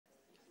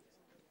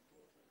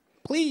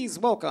please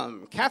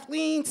welcome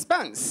Kathleen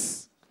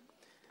Spence.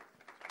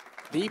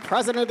 The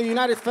President of the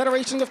United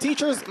Federation of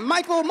Teachers,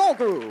 Michael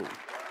Mulgrew.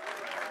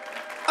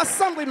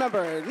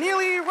 Assemblymember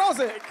Neely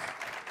Rosick.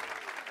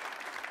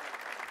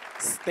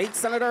 State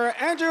Senator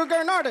Andrew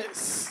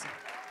Gernardis.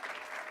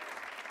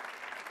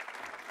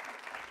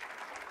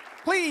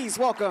 Please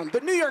welcome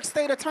the New York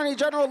State Attorney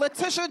General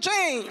Letitia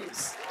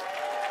James.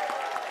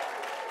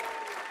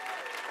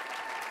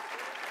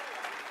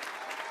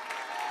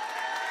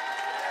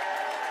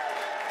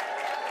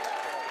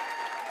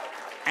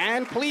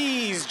 And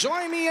please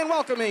join me in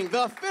welcoming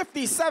the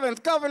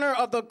 57th Governor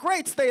of the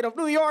great state of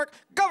New York,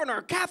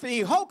 Governor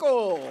Kathy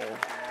Hochul.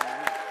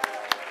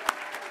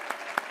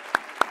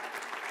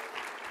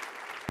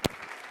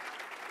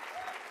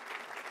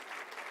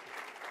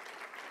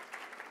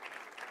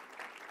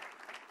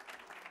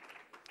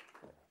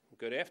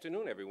 Good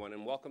afternoon, everyone,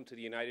 and welcome to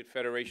the United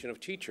Federation of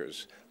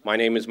Teachers. My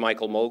name is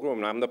Michael Mulgrew,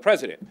 and I'm the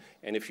president.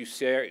 And if you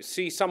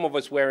see some of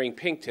us wearing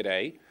pink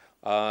today,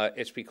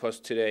 it's because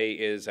today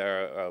is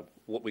our,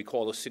 what we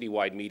call a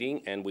citywide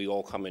meeting, and we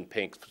all come in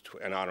pink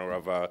in honor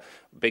of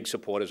big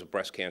supporters of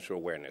breast cancer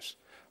awareness.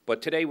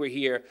 But today we're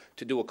here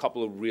to do a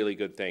couple of really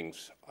good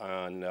things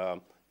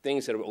on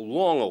things that are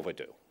long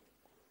overdue,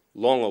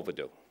 long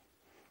overdue.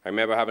 I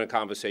remember having a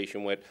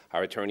conversation with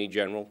our Attorney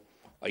General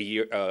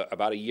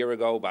about a year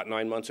ago, about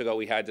 9 months ago.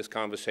 We had this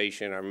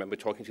conversation. I remember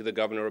talking to the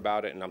governor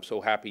about it, and I'm so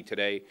happy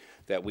today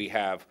that we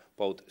have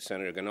both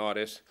Senator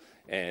Gernardis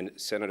and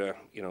Senator,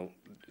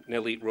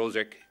 Neely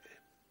Rosick,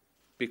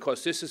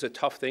 because this is a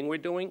tough thing we're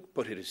doing,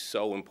 but it is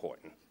so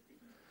important.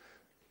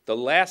 The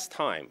last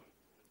time,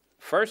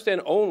 first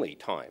and only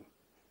time,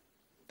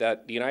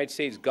 that the United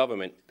States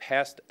government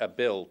passed a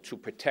bill to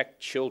protect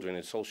children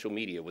in social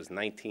media was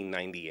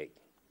 1998.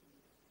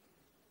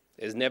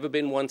 There's never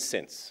been one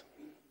since.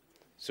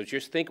 So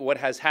just think what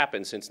has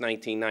happened since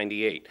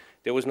 1998.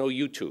 There was no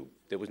YouTube.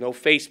 There was no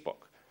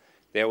Facebook.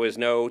 There was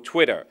no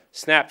Twitter,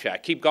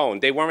 Snapchat. Keep going.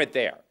 They weren't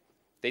there.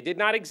 They did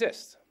not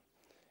exist.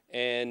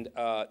 And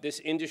this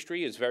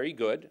industry is very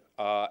good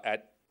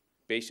at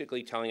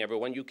basically telling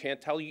everyone you can't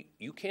tell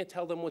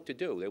them what to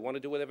do. They want to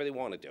do whatever they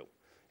want to do.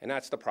 And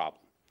that's the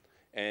problem.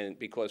 And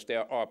because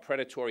there are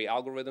predatory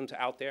algorithms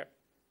out there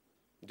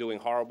doing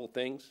horrible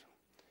things,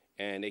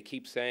 and they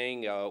keep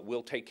saying,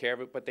 we'll take care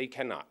of it, but they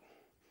cannot.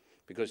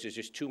 Because there's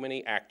just too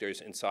many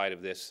actors inside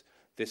of this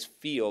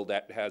field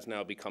that has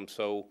now become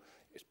so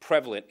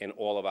prevalent in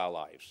all of our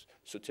lives.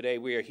 So today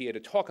we are here to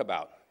talk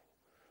about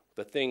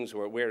the things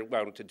we're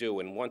about to do.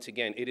 And once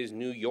again, it is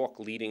New York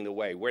leading the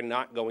way. We're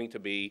not going to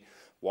be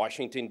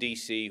Washington,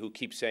 D.C., who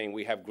keeps saying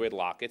we have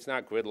gridlock. It's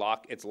not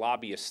gridlock. It's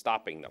lobbyists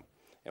stopping them.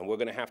 And we're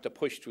going to have to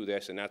push through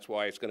this, and that's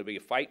why it's going to be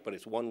a fight, but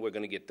it's one we're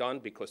going to get done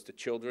because the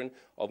children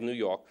of New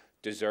York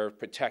deserve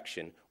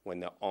protection when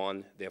they're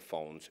on their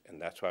phones,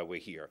 and that's why we're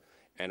here.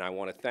 And I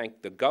want to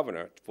thank the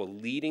governor for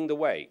leading the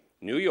way.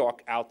 New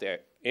York out there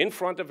in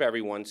front of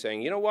everyone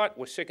saying, you know what,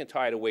 we're sick and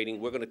tired of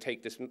waiting. We're going to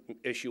take this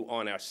issue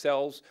on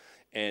ourselves.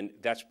 And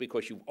that's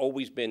because you've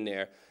always been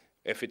there.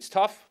 If it's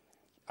tough,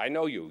 I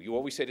know you. You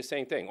always say the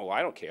same thing. Oh,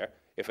 I don't care.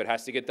 If it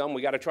has to get done,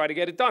 we got to try to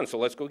get it done. So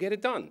let's go get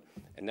it done.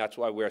 And that's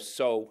why we're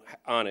so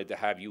honored to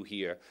have you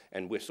here.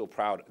 And we're so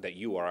proud that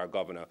you are our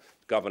governor,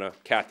 Governor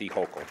Kathy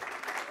Hochul.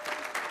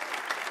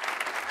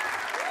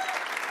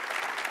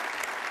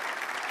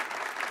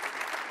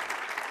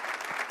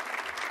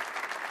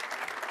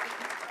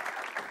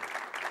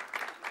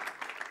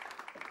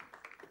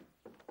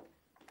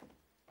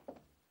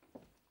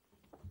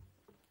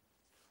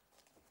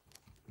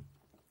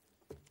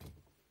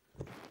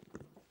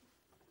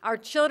 Our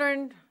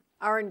children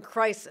are in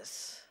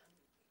crisis,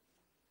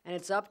 and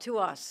it's up to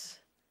us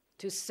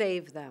to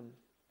save them.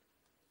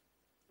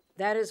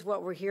 That is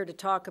what we're here to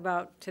talk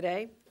about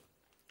today.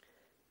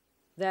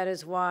 That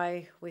is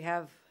why we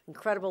have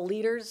incredible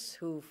leaders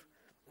who've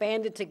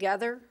banded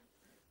together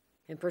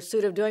in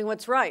pursuit of doing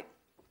what's right.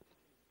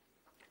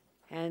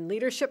 And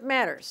leadership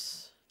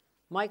matters.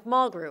 Mike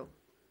Mulgrew,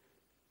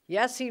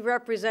 yes, he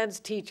represents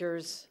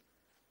teachers,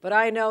 but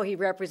I know he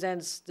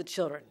represents the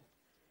children.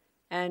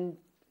 And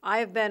I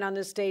have been on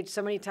this stage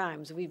so many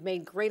times. We've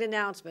made great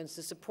announcements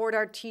to support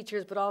our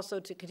teachers, but also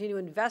to continue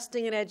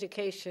investing in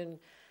education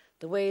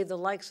the way the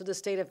likes of the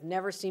state have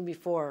never seen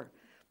before.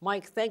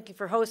 Mike, thank you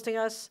for hosting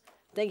us.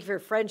 Thank you for your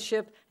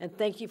friendship, and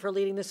thank you for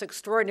leading this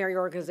extraordinary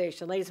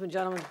organization. Ladies and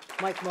gentlemen,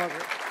 Mike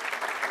Mulgrew.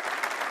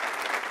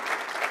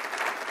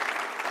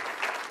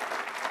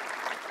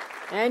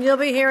 And you'll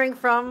be hearing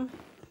from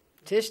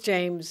Tish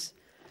James,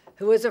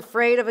 who is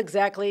afraid of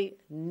exactly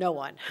no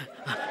one.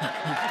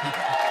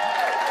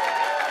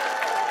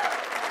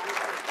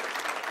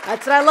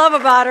 That's what I love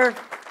about her.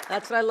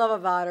 That's what I love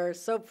about her.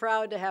 So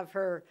proud to have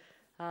her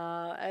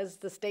as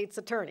the state's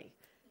attorney,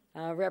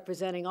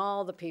 representing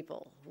all the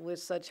people with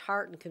such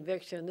heart and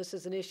conviction. This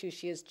is an issue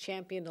she has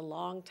championed a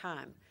long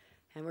time,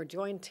 and we're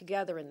joined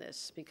together in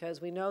this because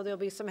we know there'll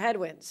be some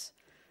headwinds.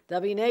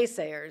 There'll be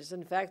naysayers.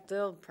 In fact,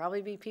 there'll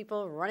probably be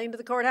people running to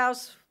the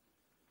courthouse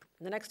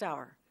in the next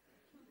hour.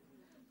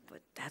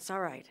 But that's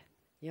all right.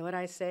 You know what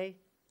I say?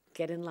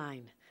 Get in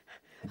line.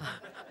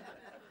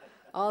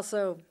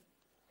 Also,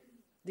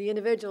 the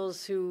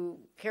individuals who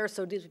care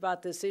so deeply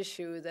about this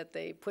issue that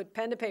they put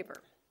pen to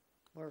paper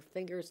or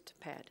fingers to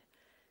pad.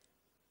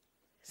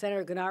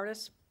 Senator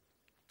Gunardis,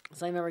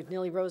 Assembly Member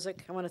Neely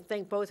Rosick, I want to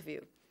thank both of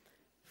you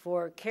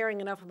for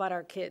caring enough about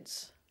our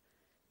kids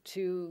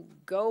to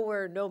go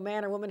where no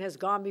man or woman has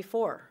gone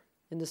before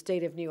in the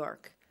state of New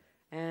York.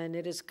 And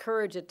it is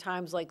courage at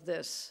times like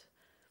this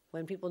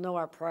when people know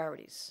our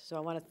priorities. So I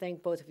want to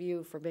thank both of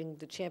you for being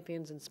the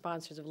champions and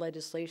sponsors of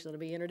legislation that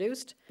will be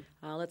introduced.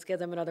 Let's give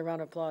them another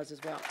round of applause as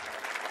well.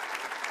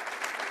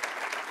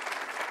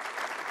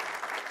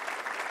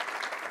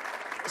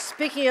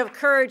 Speaking of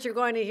courage, you're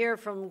going to hear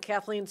from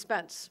Kathleen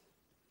Spence.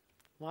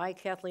 Why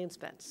Kathleen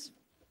Spence?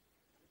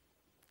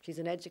 She's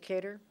an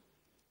educator,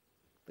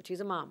 but she's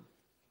a mom.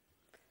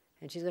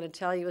 And she's going to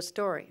tell you a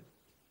story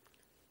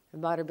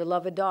about her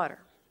beloved daughter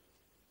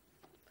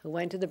who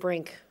went to the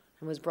brink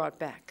and was brought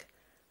back.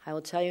 I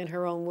will tell you in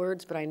her own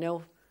words, but I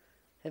know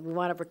that we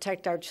want to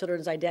protect our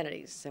children's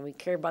identities, and we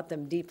care about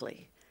them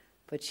deeply.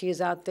 But she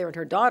is out there, and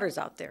her daughter's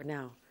out there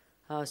now,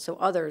 so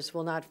others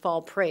will not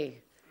fall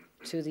prey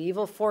to the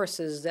evil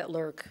forces that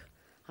lurk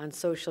on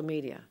social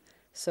media.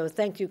 So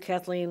thank you,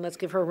 Kathleen. Let's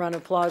give her a round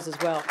of applause as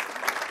well.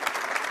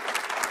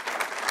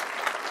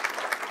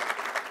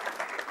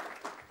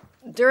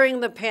 During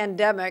the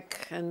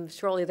pandemic and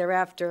shortly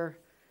thereafter,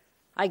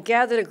 I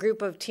gathered a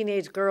group of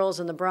teenage girls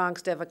in the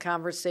Bronx to have a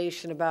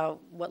conversation about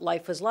what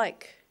life was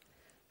like.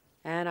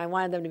 And I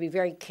wanted them to be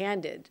very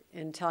candid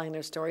in telling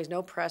their stories.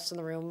 No press in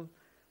the room,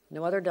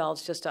 no other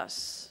adults, just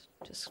us,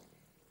 just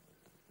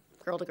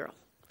girl to girl.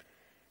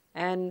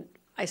 And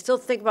I still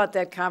think about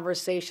that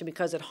conversation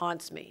because it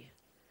haunts me.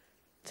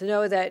 To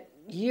know that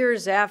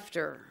years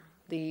after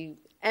the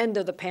end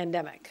of the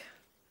pandemic,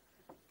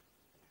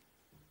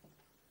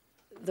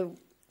 the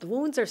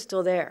wounds are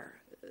still there.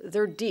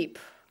 They're deep.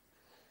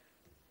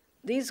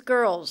 These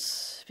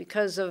girls,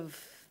 because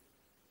of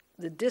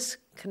the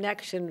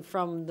disconnection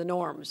from the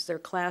norms, their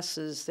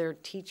classes, their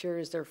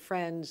teachers, their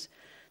friends,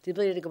 the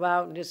ability to go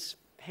out and just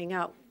hang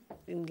out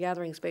in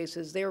gathering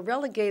spaces, they are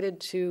relegated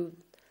to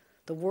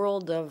the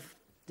world of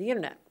the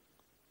internet,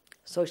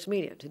 social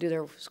media, to do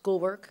their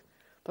schoolwork,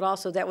 but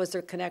also that was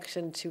their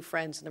connection to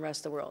friends in the rest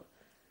of the world.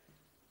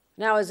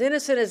 Now, as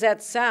innocent as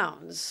that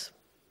sounds,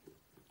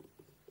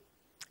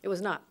 it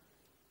was not.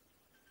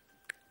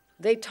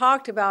 They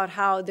talked about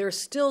how they're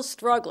still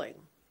struggling.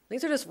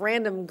 These are just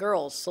random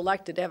girls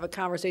selected to have a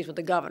conversation with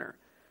the governor,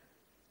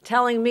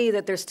 telling me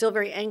that they're still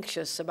very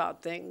anxious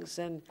about things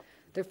and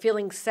they're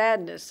feeling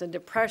sadness and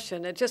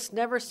depression. It just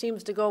never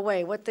seems to go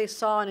away, what they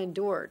saw and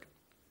endured.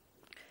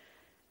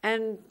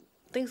 And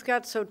things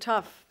got so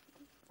tough.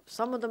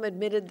 Some of them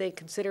admitted they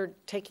considered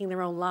taking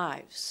their own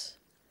lives.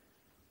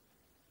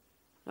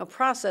 Now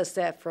process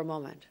that for a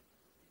moment.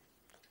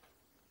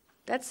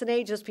 That's an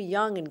age just be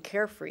young and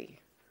carefree.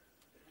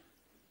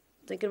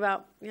 Thinking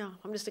about,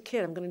 I'm just a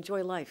kid. I'm going to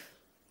enjoy life.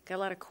 Got a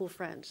lot of cool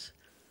friends.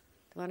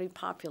 They want to be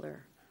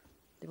popular.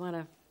 They want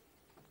to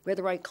wear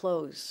the right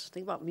clothes.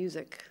 Think about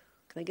music.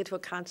 Can they get to a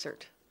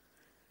concert?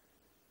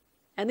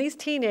 And these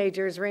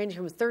teenagers, ranging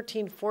from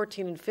 13,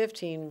 14, and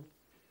 15,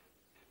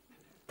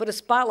 put a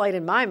spotlight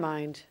in my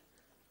mind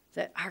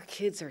that our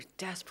kids are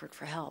desperate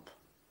for help.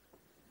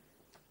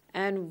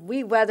 And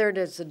we weathered,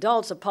 as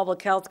adults, a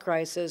public health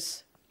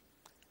crisis,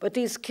 but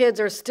these kids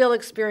are still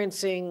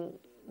experiencing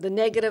the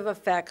negative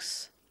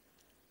effects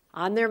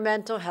on their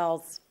mental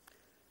health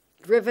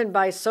driven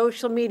by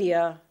social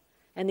media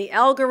and the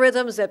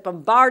algorithms that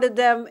bombarded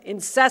them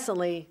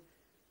incessantly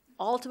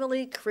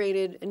ultimately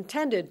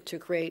intended to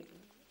create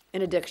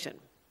an addiction.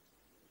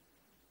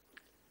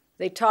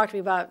 They talked to me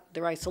about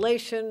their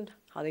isolation,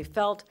 how they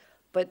felt,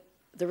 but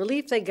the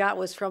relief they got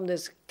was from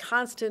this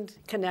constant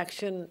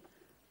connection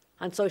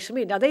on social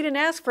media. Now, they didn't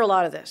ask for a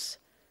lot of this.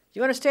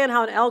 You understand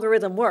how an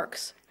algorithm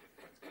works.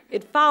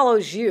 It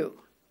follows you.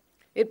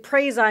 It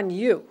preys on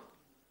you.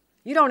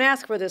 You don't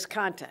ask for this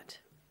content.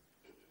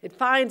 It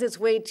finds its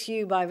way to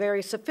you by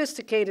very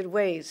sophisticated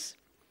ways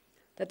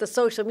that the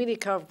social media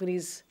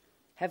companies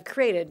have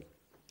created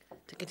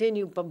to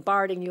continue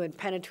bombarding you and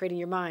penetrating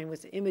your mind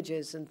with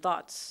images and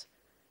thoughts.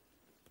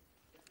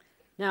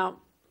 Now,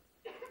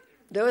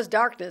 there was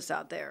darkness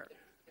out there,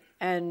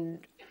 and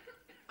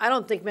I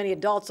don't think many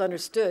adults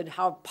understood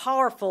how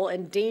powerful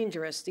and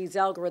dangerous these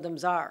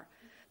algorithms are.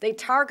 They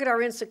target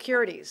our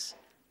insecurities.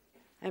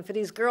 And for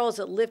these girls,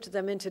 it lifted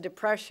them into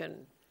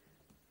depression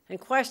and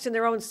questioned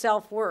their own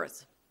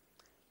self-worth.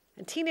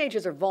 And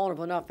teenagers are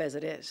vulnerable enough as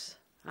it is.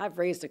 I've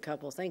raised a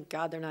couple. Thank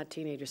God they're not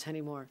teenagers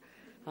anymore.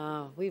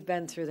 We've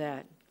been through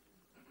that.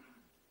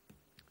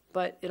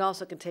 But it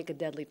also can take a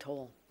deadly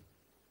toll.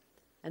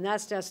 And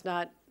that's just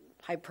not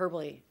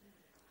hyperbole.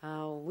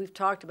 We've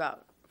talked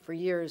about for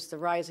years the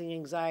rising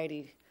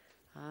anxiety,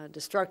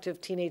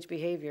 destructive teenage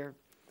behavior.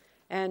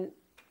 And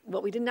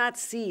what we did not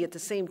see at the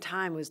same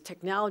time was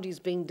technologies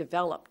being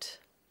developed.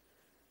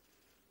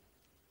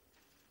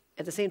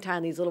 At the same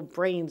time, these little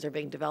brains are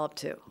being developed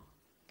too.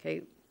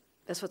 Okay,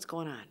 that's what's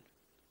going on.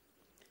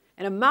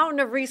 And a mountain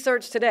of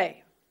research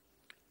today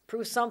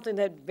proves something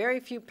that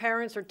very few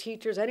parents or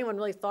teachers, anyone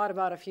really thought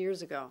about a few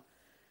years ago,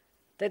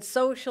 that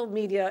social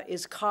media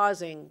is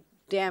causing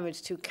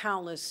damage to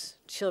countless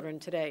children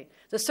today.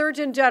 The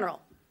Surgeon General.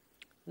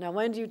 Now,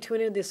 when do you tune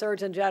into the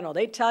Surgeon General?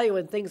 They tell you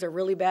when things are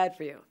really bad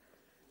for you.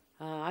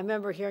 I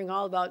remember hearing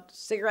all about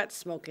cigarette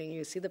smoking.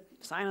 You see the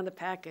sign on the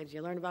package.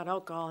 You learn about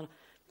alcohol and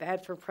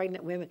bad for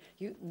pregnant women.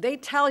 They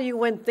tell you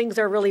when things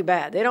are really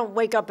bad. They don't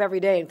wake up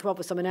every day and come up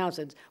with some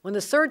announcements. When the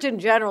Surgeon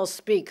General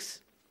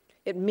speaks,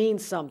 it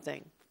means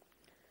something.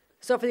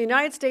 So for the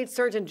United States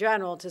Surgeon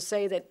General to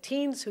say that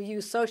teens who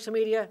use social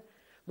media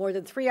more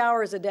than 3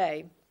 hours a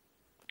day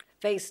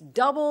face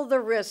double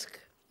the risk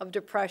of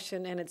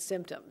depression and its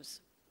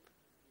symptoms,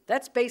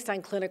 that's based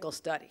on clinical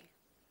study.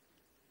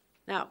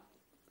 Now,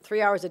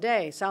 3 hours a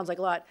day sounds like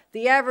a lot.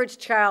 The average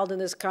child in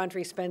this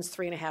country spends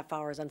 3.5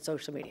 hours on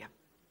social media.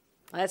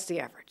 That's the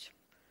average.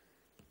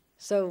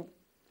 So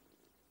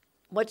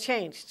what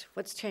changed?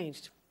 What's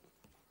changed?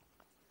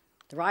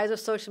 The rise of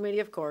social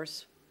media, of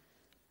course,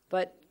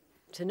 but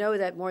to know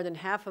that more than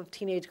half of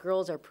teenage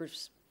girls are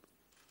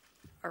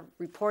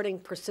reporting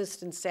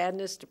persistent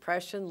sadness,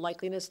 depression,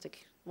 likeliness to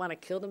want to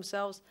kill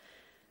themselves.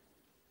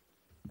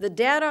 The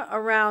data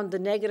around the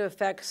negative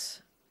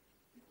effects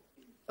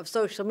of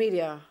social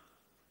media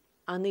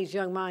on these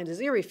young minds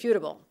is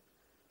irrefutable.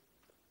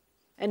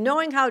 And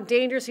knowing how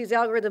dangerous these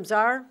algorithms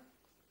are,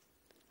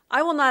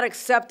 I will not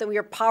accept that we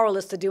are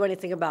powerless to do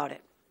anything about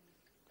it.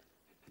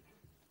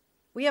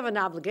 We have an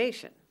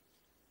obligation.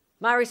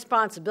 My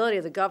responsibility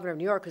as the governor of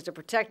New York is to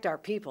protect our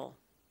people.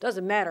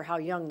 Doesn't matter how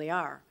young they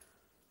are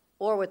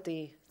or what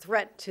the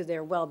threat to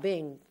their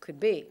well-being could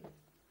be.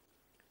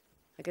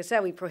 Like I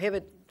said, we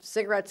prohibit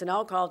cigarettes and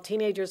alcohol.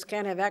 Teenagers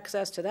can't have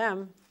access to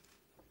them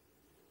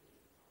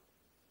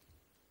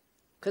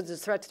because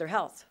it's a threat to their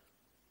health.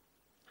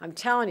 I'm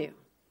telling you,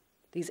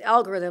 these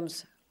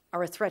algorithms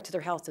are a threat to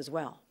their health as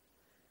well.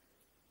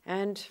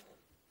 And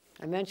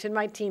I mentioned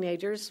my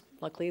teenagers.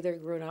 Luckily, they're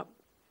grown up.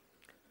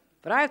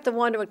 But I have to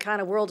wonder what kind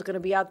of world's going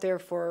to be out there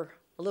for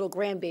a little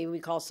grandbaby we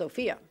call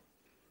Sophia.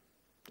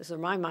 This is where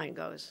my mind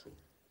goes.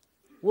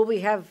 Will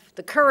we have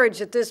the courage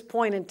at this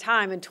point in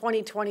time in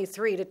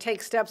 2023 to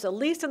take steps, at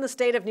least in the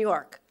state of New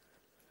York,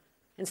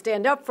 and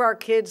stand up for our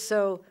kids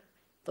so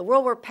the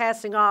world we're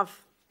passing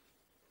off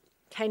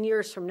 10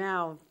 years from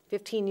now,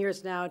 15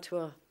 years now to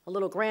a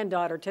little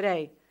granddaughter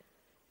today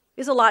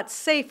is a lot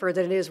safer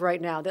than it is right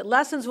now, that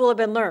lessons will have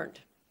been learned.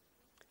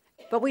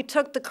 But we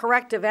took the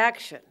corrective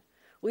action.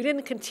 We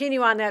didn't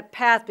continue on that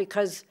path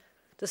because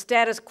the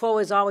status quo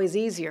is always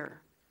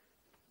easier.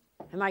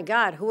 And my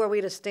God, who are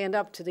we to stand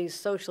up to these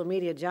social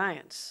media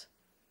giants?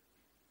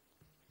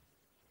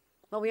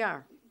 Well, we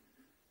are.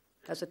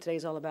 That's what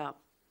today's all about.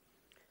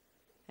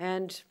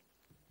 And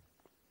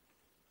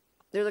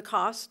there's a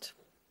cost.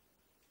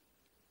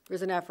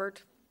 There's an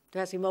effort.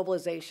 There has to be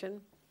mobilization.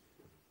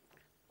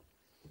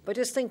 But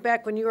just think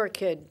back when you were a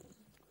kid.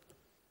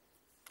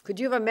 Could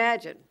you have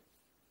imagined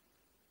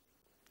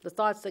the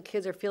thoughts that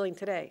kids are feeling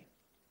today?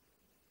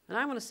 And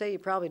I want to say you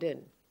probably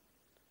didn't.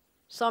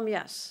 Some,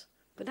 yes,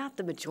 but not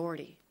the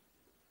majority.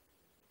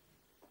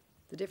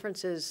 The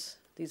difference is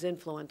these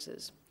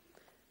influences.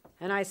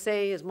 And I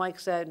say, as Mike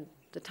said,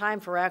 the time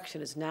for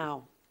action is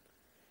now.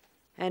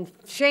 And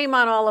shame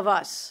on all of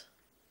us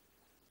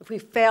if we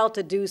fail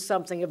to do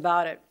something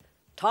about it.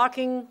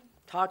 Talking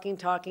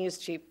is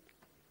cheap.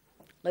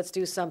 Let's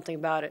do something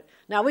about it.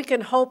 Now, we can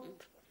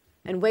hope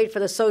and wait for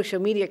the social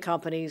media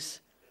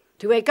companies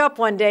to wake up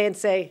one day and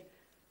say,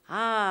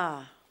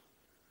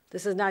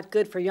 this is not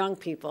good for young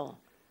people.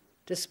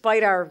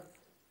 Despite our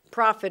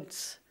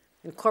profits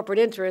and corporate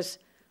interests,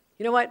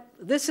 you know what?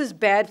 This is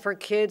bad for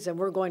kids and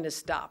we're going to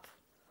stop.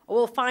 Or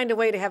we'll find a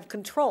way to have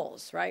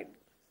controls, right?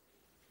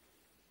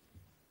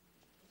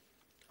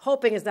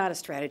 Hoping is not a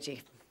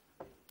strategy.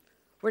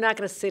 We're not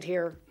going to sit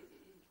here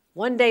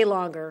one day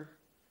longer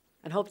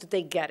and hope that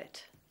they get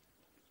it.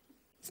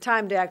 It's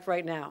time to act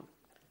right now.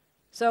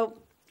 So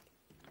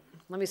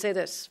let me say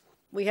this.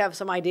 We have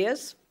some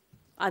ideas.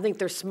 I think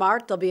they're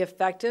smart. They'll be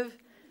effective.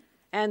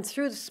 And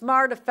through the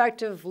smart,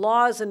 effective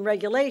laws and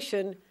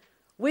regulation,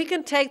 we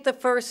can take the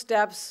first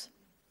steps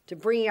to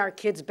bringing our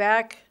kids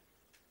back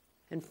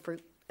and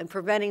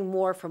preventing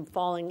more from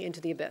falling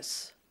into the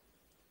abyss.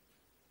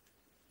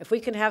 If we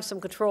can have some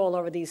control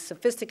over these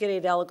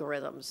sophisticated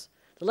algorithms,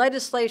 the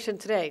legislation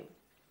today,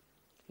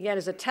 again,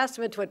 is a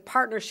testament to what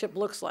partnership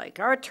looks like.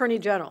 Our Attorney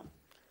General,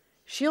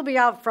 she'll be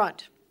out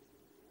front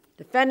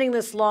defending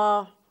this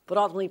law, but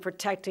ultimately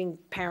protecting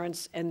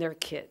parents and their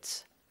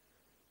kids.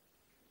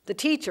 The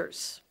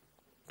teachers,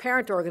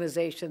 parent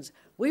organizations,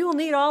 we will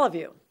need all of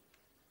you.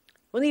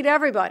 We'll need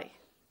everybody.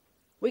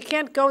 We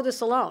can't go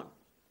this alone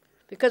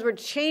because we're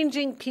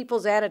changing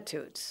people's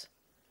attitudes.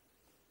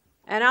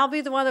 And I'll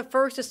be one of the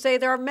first to say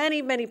there are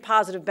many, many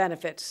positive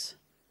benefits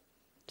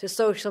to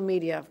social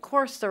media. Of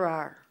course there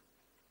are.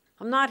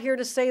 I'm not here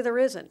to say there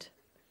isn't.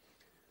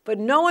 But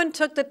no one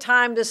took the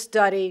time to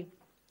study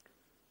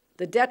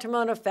the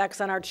detrimental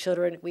effects on our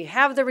children. We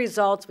have the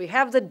results. We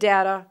have the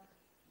data.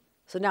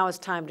 So now it's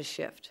time to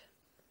shift.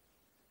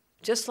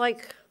 Just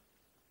like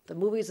the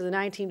movies of the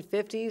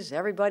 1950s,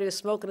 everybody was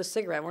smoking a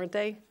cigarette, weren't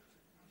they?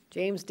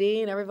 James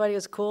Dean, everybody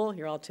was cool.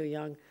 You're all too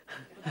young.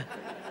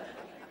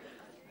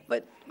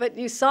 But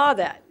you saw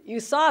that. You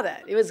saw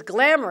that. It was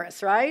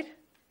glamorous, right?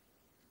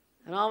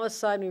 And all of a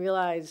sudden we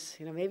realized,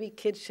 maybe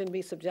kids shouldn't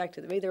be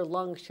subjected. Maybe their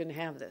lungs shouldn't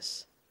have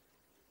this.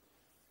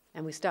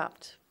 And we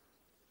stopped.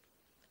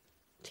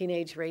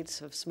 Teenage rates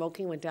of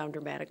smoking went down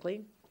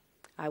dramatically.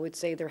 I would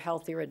say they're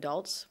healthier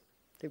adults.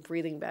 They're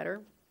breathing better.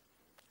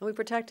 And we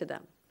protected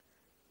them.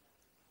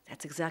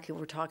 That's exactly what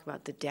we're talking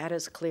about. The data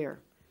is clear.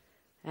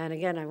 And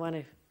again, I want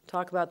to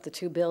talk about the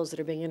two bills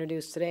that are being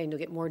introduced today, and you'll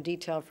get more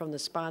detail from the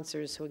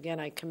sponsors, who again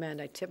I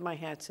tip my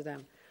hat to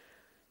them.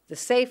 The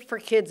Safe for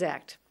Kids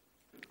Act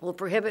will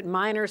prohibit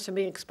minors from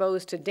being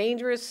exposed to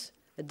dangerous,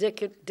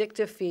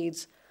 addictive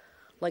feeds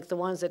like the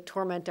ones that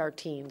torment our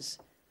teens.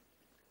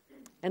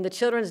 And the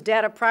Children's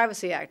Data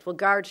Privacy Act will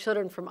guard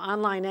children from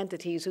online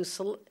entities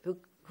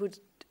who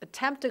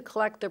attempt to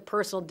collect their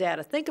personal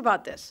data. Think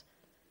about this.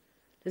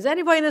 Does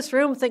anybody in this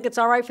room think it's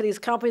all right for these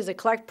companies to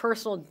collect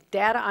personal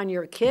data on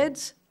your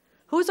kids?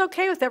 Who's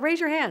okay with that? Raise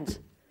your hands.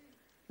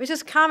 It's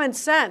just common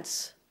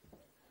sense.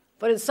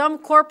 But in some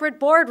corporate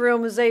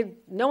boardrooms,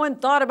 no one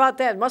thought about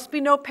that. There must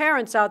be no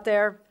parents out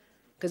there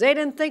because they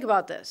didn't think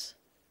about this.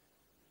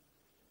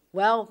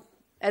 Well,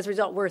 as a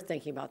result, we're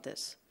thinking about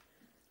this.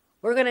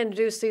 We're going to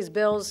introduce these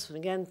bills.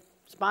 Again,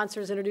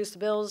 sponsors introduce the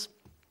bills.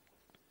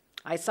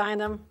 I sign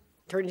them.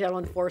 Attorney General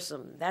enforce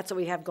them. That's what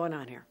we have going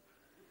on here.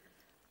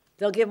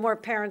 They'll give more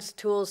parents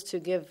tools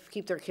to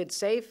keep their kids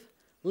safe,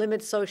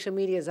 limit social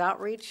media's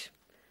outreach,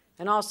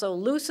 and also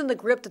loosen the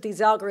grip that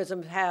these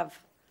algorithms have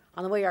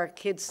on the way our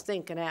kids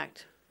think and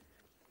act.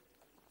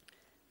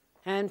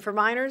 And for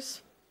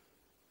minors,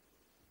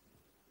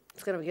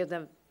 it's going to give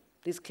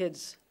these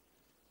kids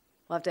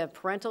will have to have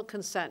parental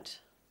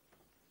consent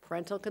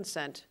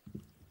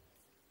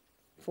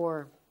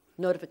for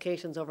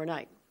notifications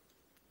overnight.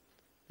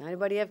 Now,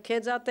 anybody have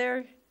kids out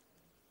there?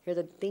 Hear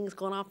the things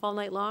going off all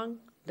night long?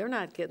 They're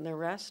not getting their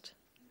rest.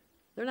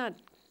 They're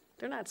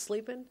not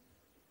sleeping.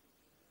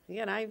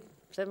 Again, I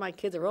said my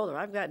kids are older.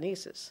 I've got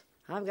nieces.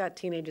 I've got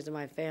teenagers in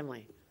my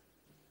family.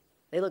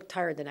 They look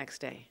tired the next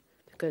day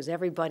because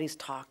everybody's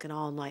talking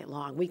all night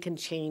long. We can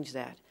change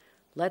that.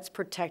 Let's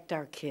protect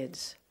our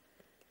kids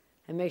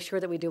and make sure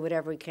that we do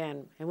whatever we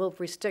can. And we'll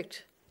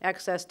restrict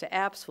access to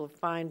apps. We'll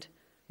find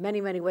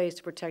many, many ways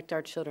to protect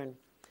our children.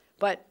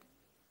 But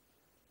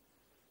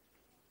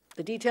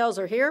the details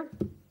are here.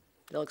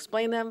 They'll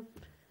explain them.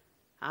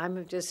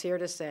 I'm just here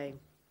to say,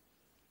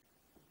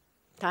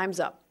 time's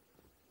up.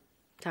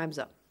 Time's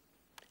up.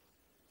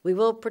 We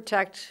will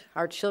protect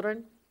our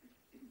children,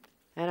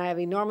 and I have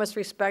enormous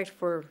respect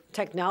for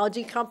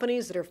technology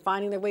companies that are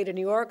finding their way to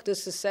New York.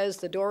 This says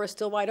the door is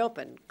still wide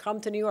open. Come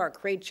to New York,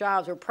 create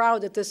jobs. We're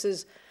proud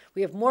that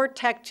we have more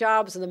tech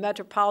jobs in the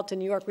metropolitan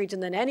New York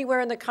region than anywhere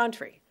in the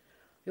country.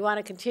 We want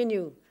to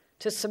continue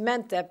to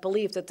cement that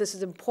belief that this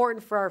is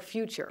important for our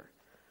future.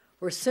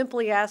 We're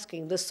simply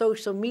asking the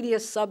social media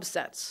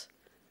subsets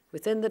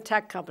within the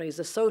tech companies,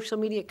 the social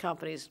media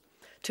companies,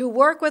 to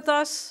work with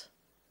us,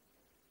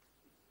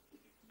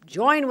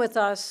 join with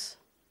us,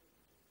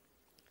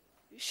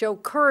 show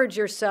courage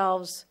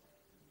yourselves,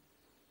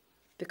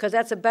 because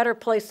that's a better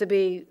place to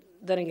be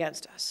than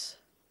against us.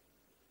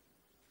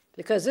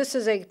 Because this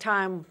is a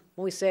time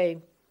when we say,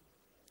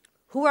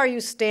 who are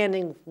you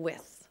standing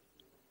with?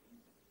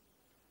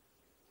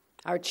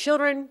 Our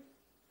children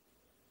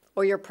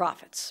or your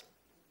prophets?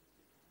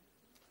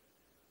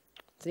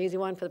 It's an easy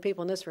one for the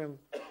people in this room.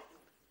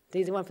 It's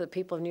an easy one for the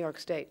people of New York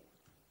State.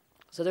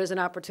 So there's an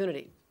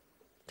opportunity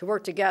to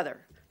work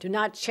together, to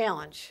not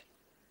challenge,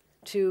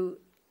 to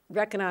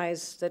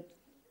recognize that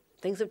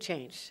things have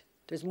changed.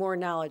 There's more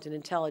knowledge and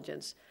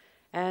intelligence.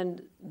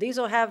 And these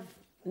will have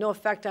no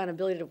effect on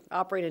ability to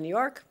operate in New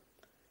York.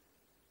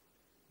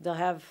 They'll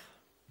have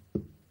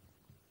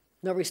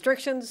no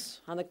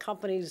restrictions on the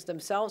companies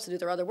themselves to do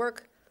their other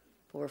work,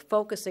 but we're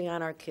focusing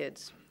on our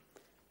kids.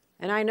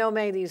 And I know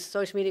many of these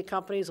social media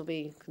companies will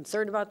be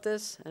concerned about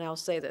this, and I'll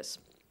say this.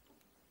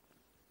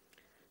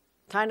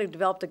 Time to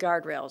develop the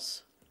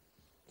guardrails.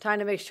 Time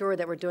to make sure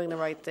that we're doing the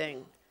right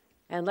thing.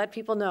 And let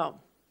people know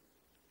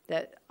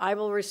that I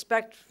will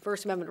respect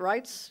First Amendment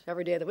rights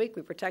every day of the week.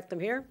 We protect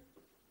them here.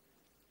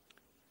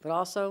 But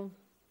also,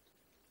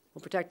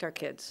 we'll protect our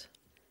kids.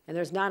 And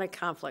there's not a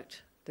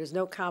conflict. There's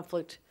no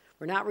conflict.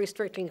 We're not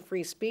restricting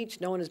free speech.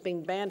 No one is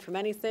being banned from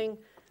anything.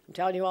 I'm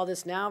telling you all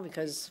this now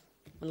because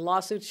when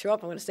lawsuits show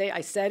up, I'm going to say,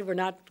 I said we're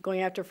not going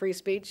after free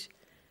speech.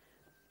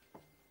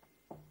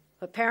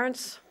 But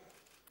parents,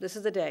 this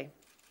is the day.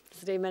 This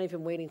is the day many have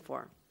been waiting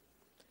for.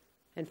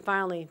 And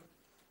finally,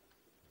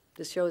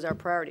 this shows our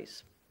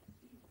priorities.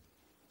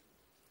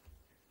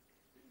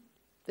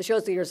 This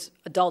shows that there's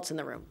adults in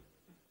the room.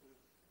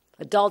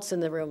 Adults in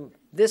the room,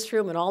 this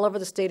room and all over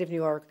the state of New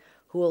York,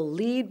 who will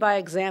lead by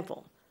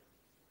example.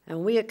 And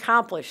when we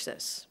accomplish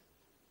this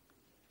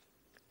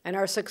and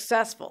are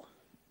successful,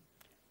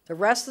 the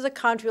rest of the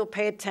country will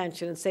pay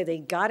attention and say they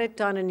got it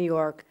done in New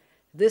York.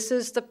 This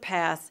is the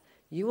path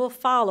you will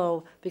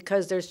follow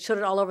because there's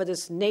children all over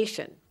this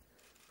nation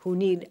who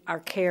need our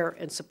care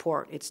and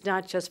support. It's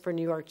not just for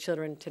New York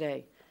children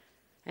today.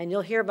 And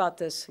you'll hear about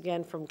this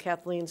again from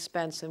Kathleen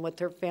Spence and what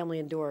her family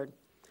endured.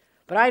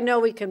 But I know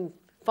we can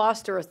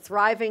foster a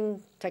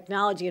thriving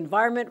technology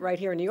environment right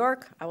here in New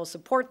York. I will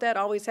support that,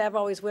 always have,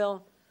 always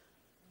will,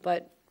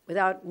 but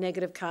without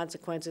negative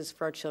consequences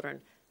for our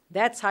children.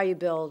 That's how you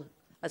build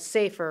a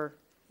safer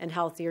and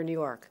healthier New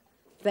York.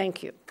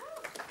 Thank you.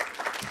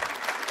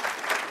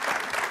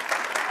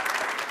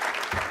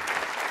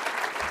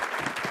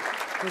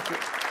 Thank you.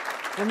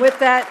 And with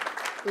that,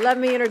 let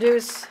me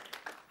introduce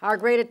our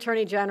great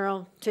Attorney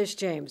General, Tish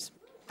James.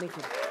 Thank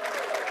you.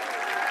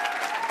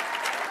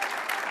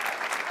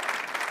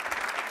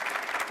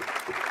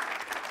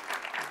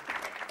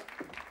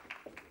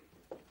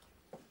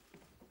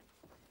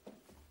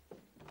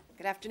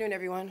 Good afternoon,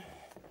 everyone.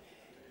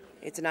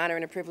 It's an honor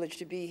and a privilege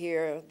to be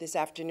here this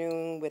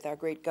afternoon with our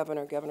great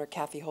governor, Governor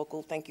Kathy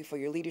Hochul. Thank you for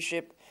your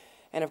leadership.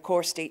 And of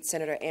course, State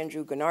Senator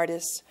Andrew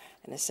Gennardis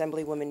and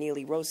Assemblywoman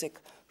Neely Rosick,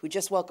 who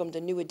just welcomed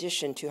a new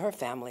addition to her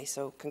family.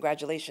 So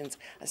congratulations,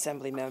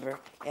 Assembly Member.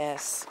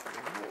 Yes.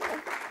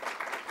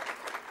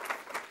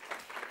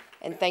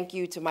 And thank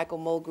you to Michael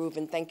Mulgrew,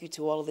 and thank you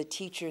to all of the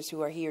teachers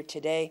who are here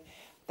today.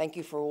 Thank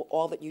you for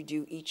all that you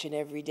do each and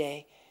every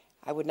day.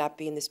 I would not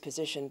be in this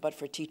position but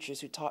for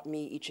teachers who taught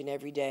me each and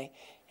every day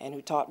and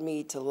who taught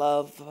me to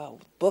love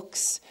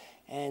books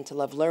and to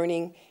love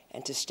learning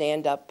and to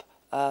stand up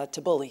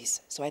to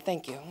bullies. So I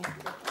thank you.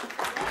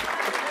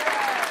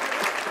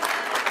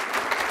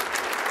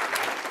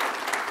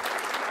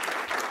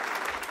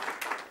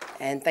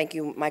 And thank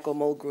you, Michael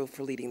Mulgrew,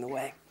 for leading the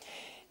way.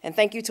 And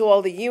thank you to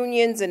all the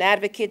unions and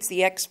advocates,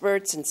 the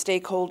experts and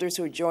stakeholders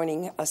who are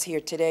joining us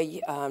here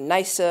today.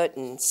 NYSUT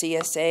and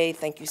CSA,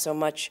 thank you so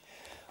much.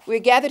 We're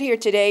gathered here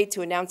today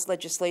to announce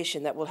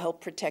legislation that will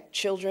help protect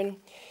children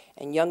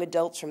and young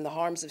adults from the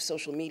harms of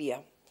social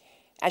media.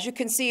 As you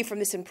can see from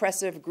this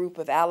impressive group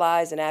of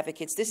allies and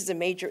advocates, this is a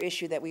major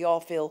issue that we all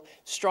feel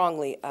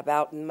strongly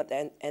about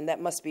and that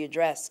must be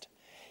addressed.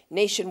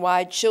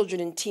 Nationwide,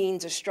 children and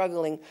teens are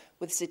struggling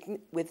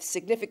with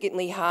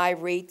significantly high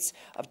rates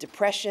of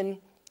depression,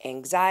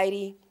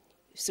 anxiety,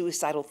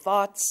 suicidal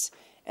thoughts,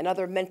 and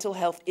other mental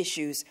health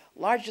issues,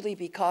 largely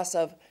because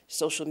of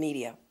social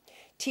media.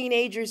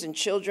 Teenagers and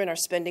children are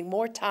spending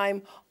more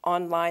time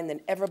online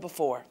than ever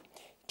before.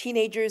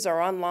 Teenagers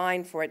are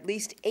online for at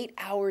least 8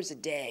 hours a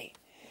day,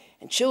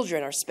 and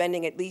children are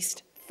spending at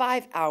least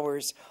 5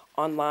 hours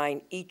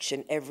online each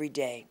and every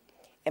day.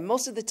 And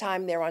most of the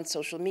time, they're on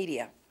social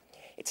media.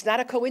 It's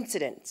not a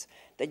coincidence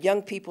that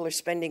young people are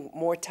spending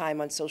more time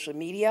on social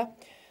media.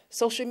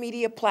 Social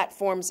media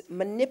platforms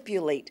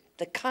manipulate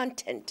the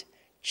content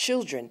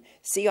children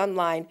see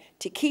online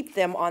to keep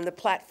them on the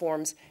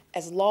platforms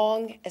as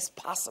long as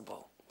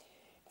possible.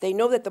 They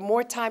know that the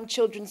more time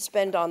children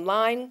spend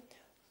online,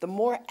 the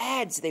more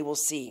ads they will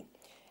see,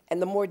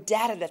 and the more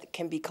data that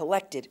can be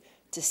collected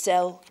to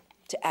sell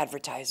to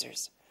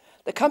advertisers.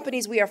 The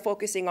companies we are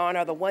focusing on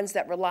are the ones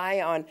that rely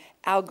on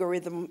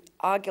algorithmic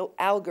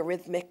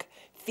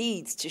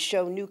feeds to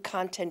show new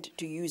content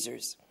to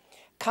users,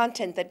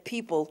 content that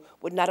people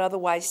would not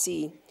otherwise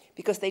see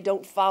because they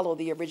don't follow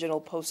the original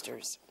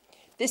posters.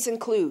 This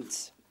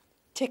includes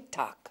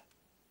TikTok,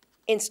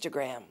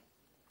 Instagram,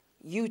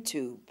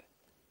 YouTube,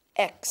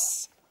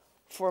 X,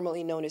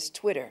 formerly known as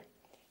Twitter,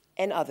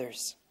 and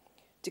others,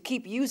 to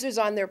keep users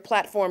on their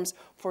platforms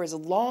for as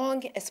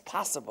long as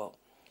possible.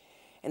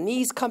 And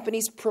these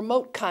companies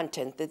promote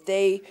content that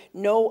they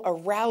know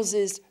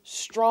arouses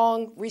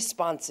strong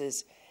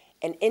responses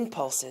and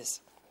impulses.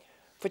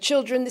 For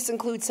children, this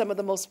includes some of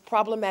the most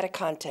problematic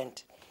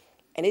content,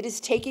 and it is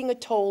taking a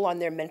toll on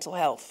their mental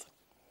health.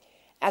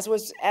 As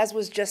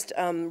was just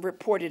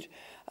reported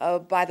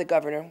by the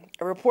governor,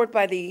 a report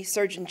by the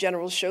Surgeon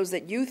General shows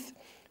that youth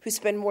who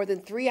spend more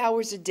than 3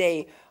 hours a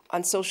day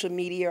on social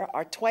media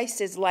are twice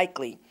as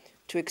likely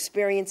to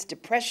experience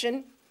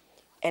depression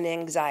and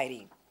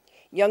anxiety.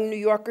 Young New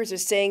Yorkers are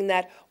saying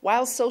that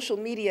while social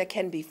media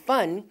can be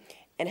fun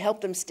and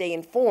help them stay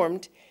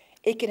informed,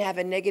 it can have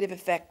a negative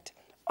effect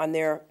on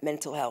their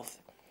mental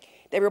health.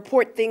 They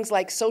report things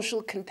like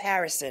social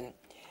comparison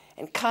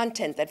and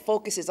content that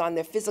focuses on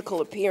their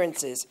physical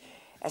appearances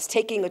as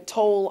taking a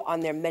toll on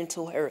their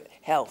mental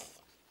health.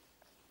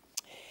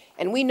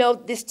 And we know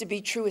this to be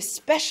true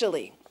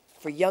especially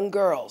for young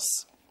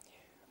girls.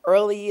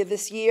 Earlier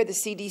this year, the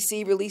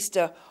CDC released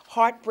a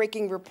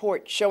heartbreaking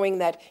report showing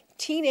that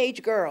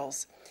teenage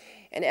girls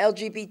and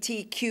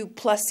LGBTQ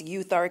plus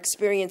youth are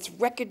experiencing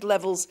record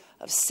levels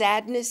of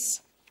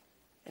sadness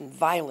and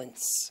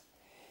violence.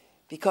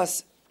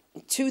 Because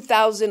in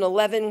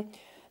 2011,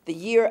 the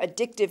year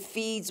addictive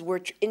feeds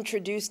were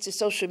introduced to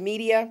social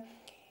media,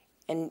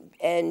 and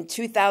in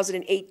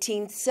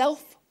 2018,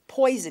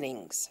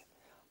 self-poisonings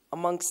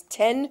amongst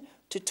 10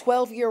 to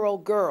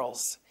 12-year-old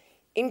girls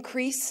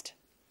increased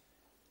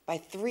by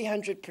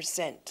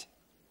 300%.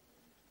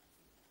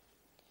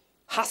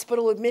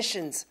 Hospital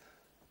admissions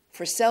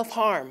for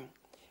self-harm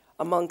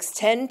amongst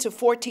 10 to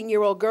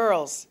 14-year-old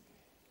girls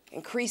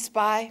increased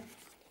by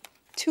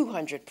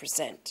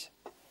 200%.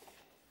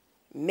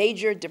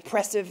 Major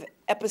depressive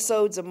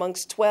episodes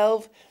amongst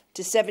 12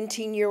 to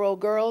 17-year-old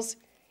girls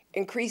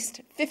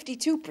increased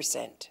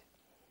 52%.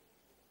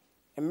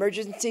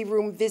 Emergency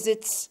room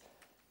visits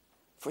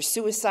for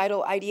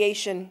suicidal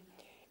ideation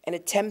and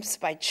attempts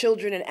by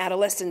children and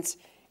adolescents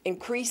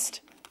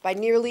increased by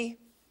nearly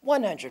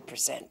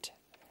 100%.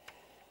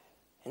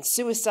 And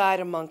suicide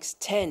amongst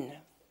 10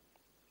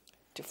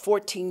 to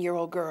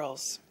 14-year-old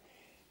girls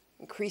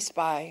increased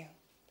by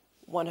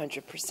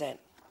 100%.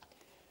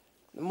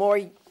 The more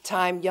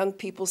time young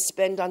people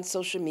spend on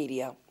social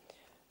media,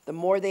 the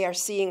more they are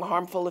seeing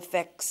harmful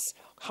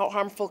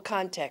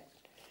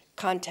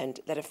content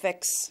that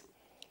affects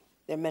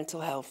their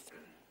mental health.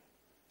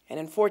 And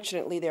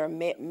unfortunately, there are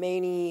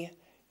many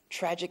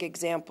tragic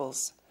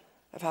examples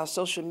of how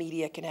social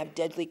media can have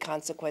deadly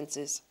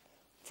consequences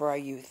for our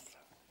youth.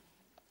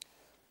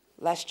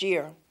 Last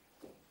year,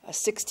 a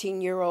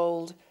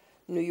 16-year-old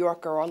New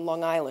Yorker on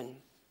Long Island,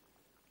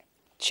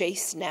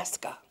 Chase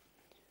Nasca,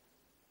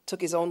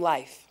 took his own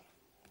life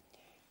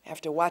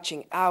after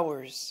watching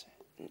hours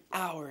and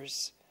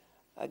hours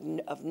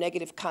of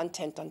negative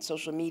content on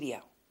social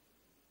media.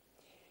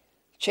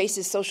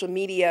 Chase's social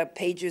media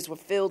pages were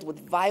filled with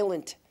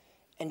violent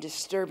and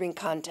disturbing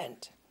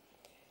content,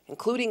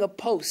 including a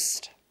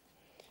post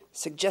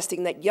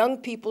suggesting that young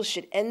people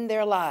should end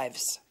their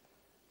lives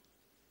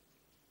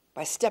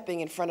by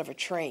stepping in front of a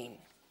train.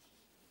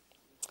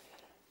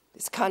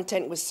 This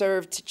content was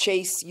served to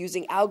Chase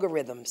using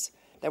algorithms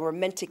that were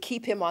meant to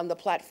keep him on the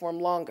platform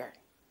longer.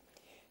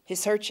 His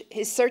search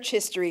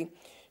history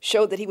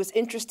showed that he was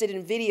interested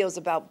in videos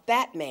about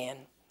Batman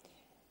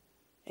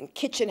and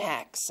kitchen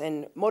hacks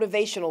and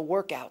motivational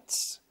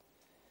workouts.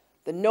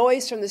 The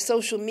noise from the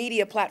social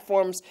media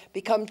platforms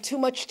become too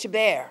much to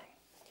bear.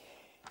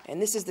 And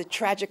this is the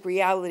tragic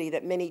reality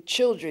that many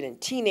children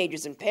and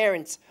teenagers and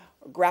parents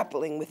are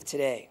grappling with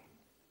today.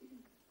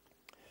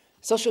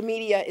 Social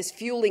media is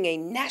fueling a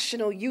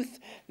national youth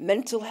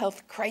mental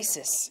health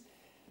crisis,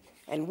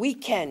 and we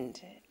can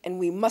and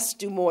we must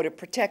do more to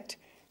protect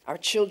our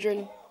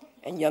children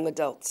and young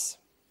adults.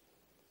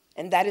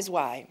 And that is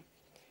why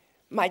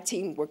my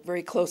team worked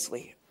very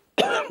closely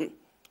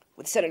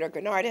with Senator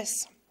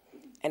Gennardis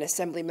and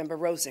Assemblymember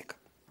Rosick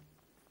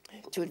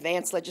to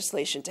advance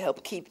legislation to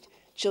help keep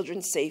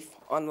children safe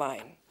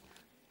online.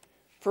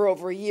 For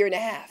over a year and a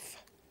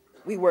half,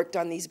 we worked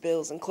on these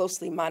bills and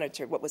closely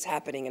monitored what was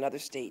happening in other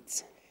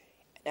states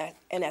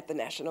and at the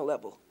national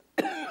level.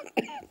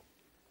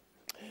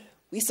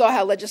 We saw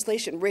how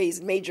legislation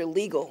raised major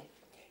legal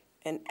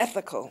and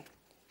ethical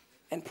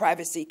and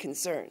privacy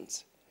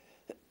concerns.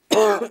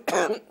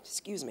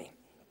 Excuse me.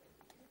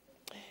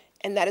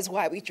 And that is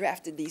why we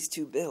drafted these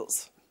two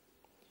bills,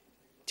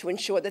 to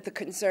ensure that the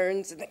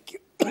concerns, thank you,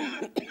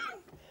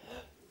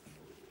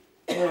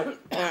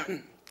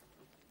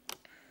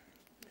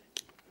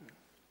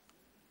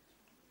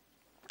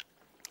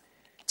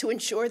 to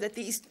ensure that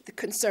the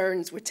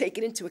concerns were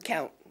taken into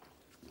account,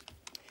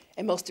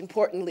 and most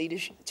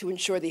importantly, to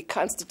ensure the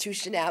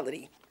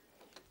constitutionality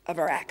of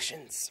our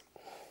actions.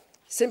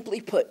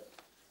 Simply put,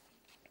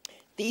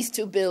 these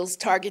two bills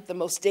target the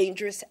most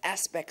dangerous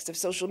aspects of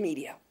social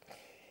media,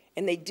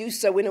 and they do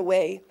so in a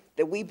way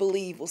that we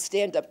believe will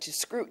stand up to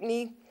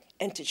scrutiny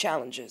and to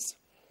challenges.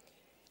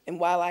 And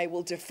while I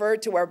will defer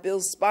to our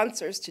bill's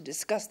sponsors to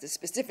discuss the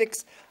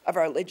specifics of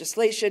our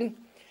legislation,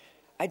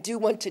 I do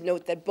want to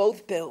note that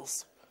both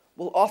bills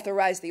will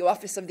authorize the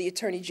Office of the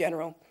Attorney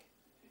General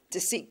to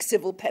seek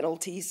civil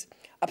penalties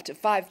up to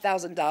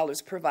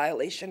 $5,000 per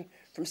violation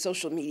from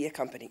social media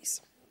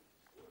companies.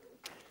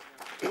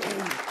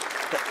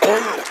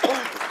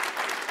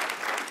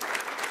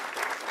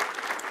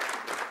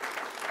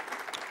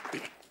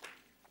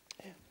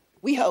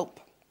 We hope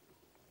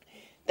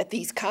that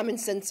these common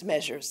sense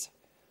measures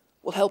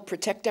will help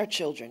protect our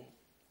children,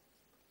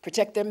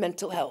 protect their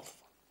mental health,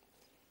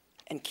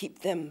 and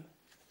keep them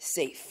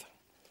safe.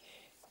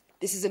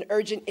 This is an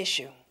urgent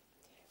issue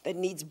that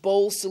needs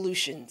bold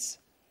solutions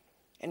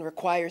and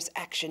requires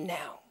action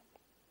now.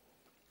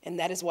 And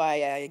that is why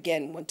I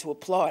again want to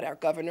applaud our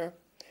Governor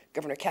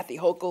Kathy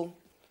Hochul,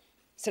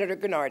 Senator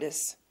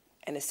Gennardis,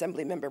 and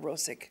Assemblymember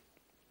Rosick.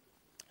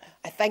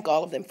 I thank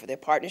all of them for their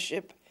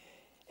partnership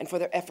and for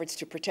their efforts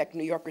to protect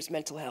New Yorkers'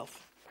 mental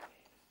health.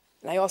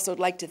 And I also would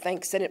like to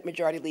thank Senate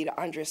Majority Leader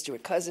Andrea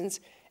Stewart-Cousins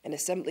and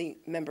Assembly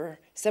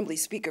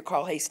Speaker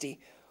Carl Hastie,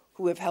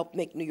 who have helped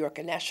make New York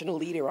a national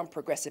leader on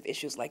progressive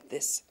issues like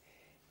this.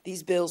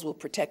 These bills will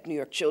protect New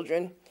York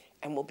children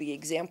and will be an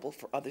example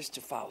for others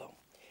to follow.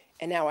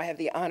 And now I have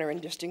the honor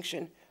and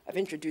distinction of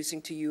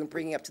introducing to you and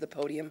bringing up to the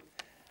podium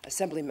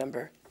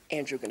Assemblymember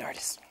Andrew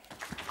Gennardis.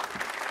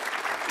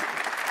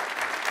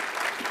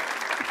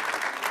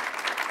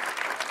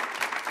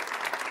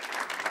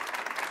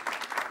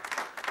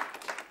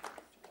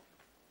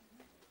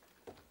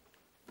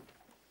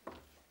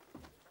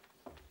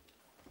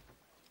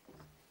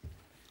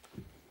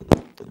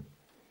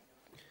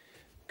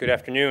 Good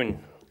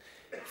afternoon.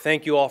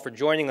 Thank you all for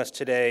joining us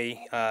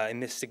today in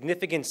this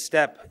significant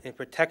step in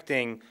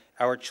protecting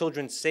our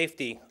children's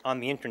safety on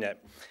the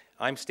internet.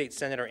 I'm State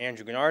Senator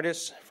Andrew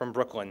Gennardis from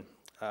Brooklyn.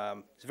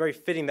 It's very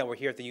fitting that we're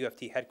here at the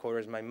UFT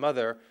headquarters. My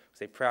mother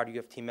was a proud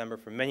UFT member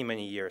for many,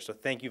 many years, so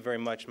thank you very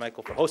much,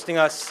 Michael, for hosting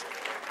us.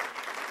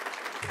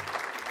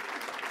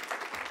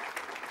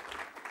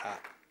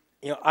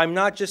 I'm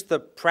not just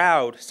the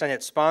proud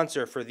Senate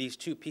sponsor for these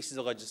two pieces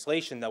of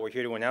legislation that we're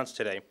here to announce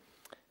today.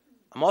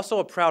 I'm also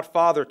a proud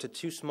father to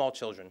two small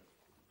children.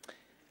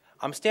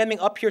 I'm standing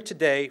up here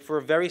today for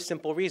a very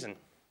simple reason.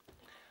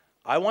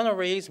 I want to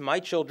raise my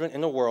children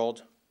in a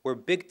world where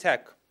big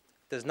tech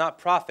does not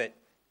profit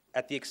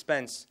at the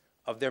expense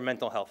of their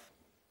mental health.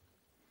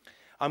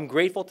 I'm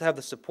grateful to have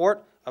the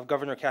support of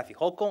Governor Kathy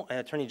Hochul and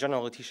Attorney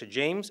General Letitia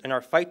James in our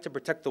fight to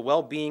protect the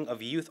well-being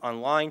of youth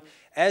online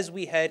as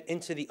we head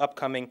into the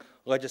upcoming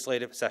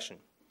legislative session.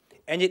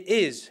 And it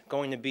is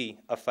going to be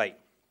a fight.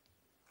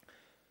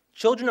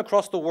 Children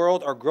across the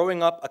world are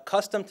growing up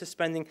accustomed to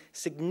spending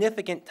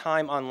significant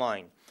time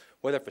online,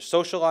 whether for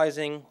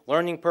socializing,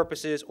 learning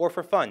purposes, or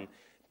for fun,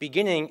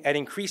 beginning at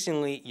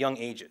increasingly young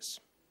ages.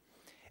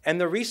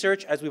 And the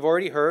research, as we've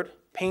already heard,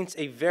 paints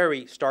a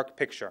very stark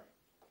picture.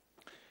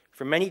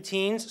 For many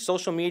teens,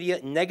 social media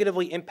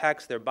negatively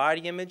impacts their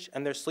body image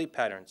and their sleep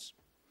patterns.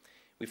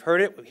 We've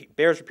heard it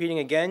bears repeating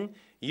again.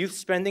 Youth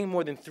spending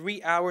more than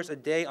 3 hours a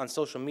day on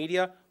social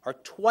media are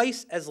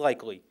twice as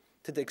likely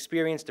to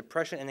experience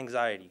depression and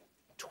anxiety.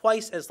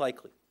 Twice as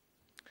likely.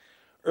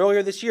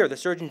 Earlier this year, the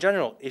Surgeon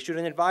General issued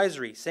an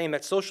advisory saying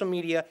that social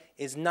media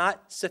is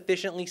not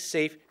sufficiently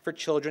safe for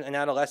children and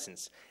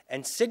adolescents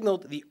and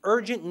signaled the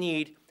urgent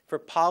need for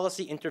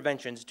policy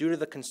interventions due to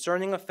the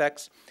concerning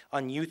effects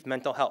on youth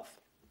mental health.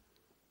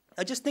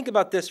 Now just think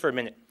about this for a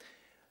minute.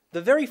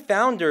 The very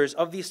founders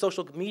of these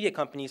social media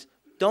companies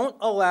don't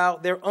allow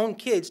their own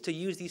kids to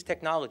use these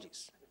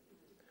technologies.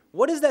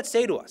 What does that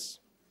say to us?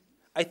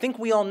 I think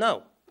we all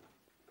know.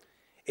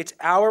 It's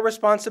our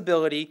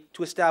responsibility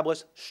to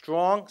establish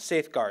strong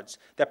safeguards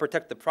that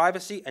protect the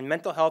privacy and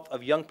mental health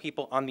of young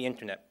people on the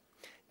internet,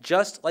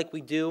 just like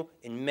we do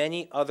in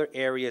many other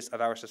areas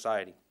of our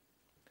society.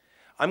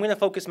 I'm going to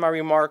focus my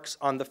remarks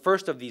on the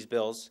first of these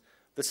bills,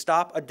 the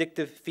Stop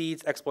Addictive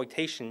Feeds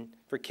Exploitation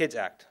for Kids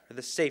Act, or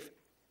the SAFE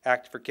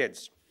Act for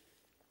Kids,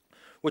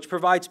 which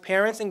provides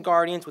parents and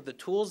guardians with the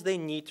tools they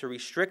need to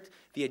restrict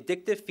the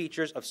addictive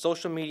features of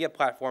social media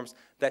platforms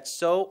that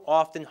so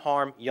often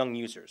harm young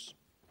users.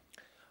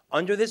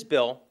 Under this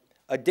bill,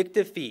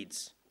 addictive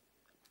feeds,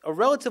 a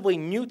relatively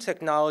new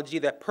technology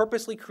that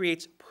purposely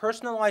creates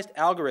personalized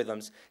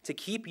algorithms to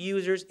keep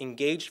users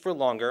engaged for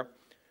longer,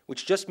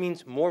 which just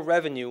means more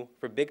revenue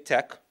for big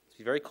tech, to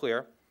be very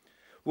clear,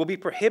 will be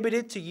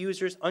prohibited to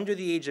users under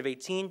the age of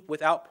 18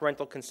 without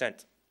parental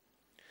consent.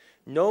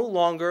 No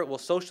longer will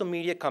social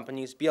media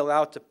companies be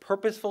allowed to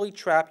purposefully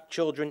trap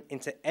children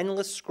into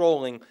endless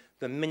scrolling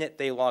the minute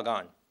they log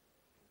on.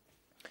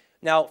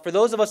 Now, for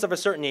those of us of a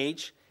certain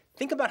age,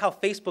 think about how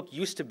Facebook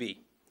used to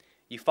be.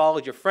 You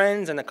followed your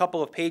friends and a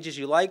couple of pages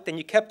you liked, and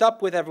you kept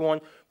up with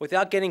everyone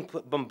without getting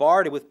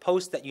bombarded with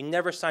posts that you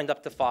never signed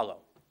up to follow.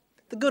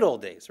 The good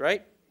old days,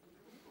 right?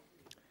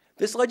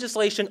 This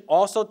legislation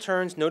also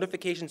turns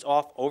notifications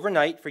off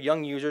overnight for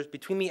young users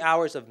between the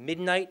hours of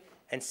midnight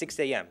and 6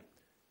 a.m.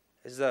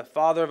 As the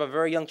father of a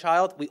very young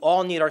child, we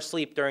all need our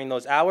sleep during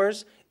those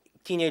hours,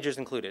 teenagers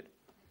included.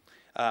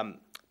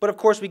 But of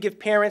course, we give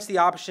parents the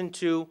option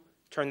to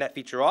turn that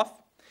feature off.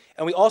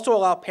 And we also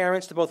allow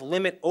parents to both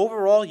limit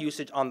overall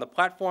usage on the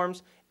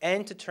platforms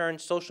and to turn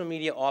social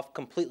media off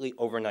completely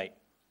overnight.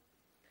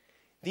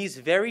 These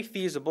very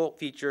feasible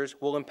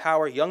features will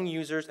empower young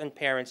users and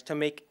parents to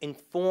make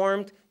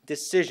informed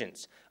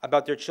decisions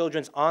about their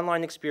children's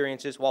online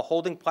experiences while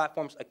holding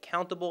platforms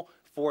accountable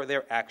for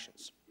their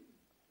actions.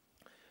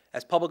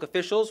 As public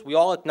officials, we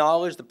all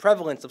acknowledge the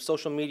prevalence of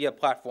social media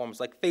platforms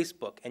like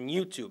Facebook and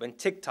YouTube and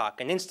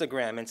TikTok and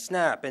Instagram and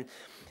Snap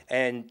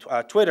and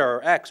Twitter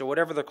or X or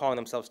whatever they're calling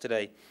themselves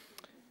today.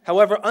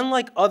 However,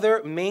 unlike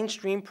other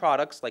mainstream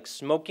products like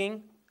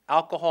smoking,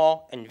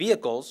 alcohol, and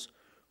vehicles,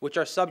 which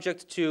are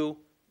subject to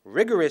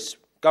rigorous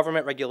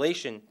government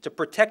regulation to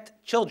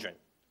protect children,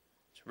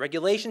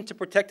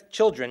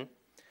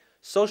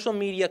 social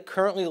media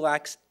currently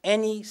lacks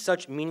any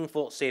such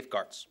meaningful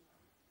safeguards.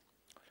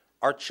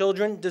 Our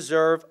children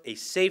deserve a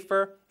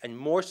safer and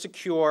more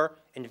secure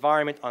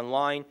environment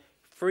online,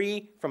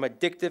 free from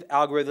addictive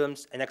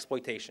algorithms and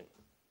exploitation.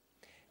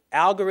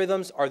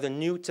 Algorithms are the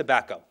new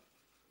tobacco.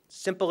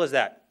 Simple as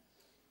that.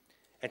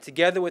 And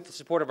together with the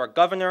support of our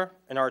governor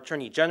and our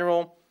attorney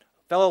general,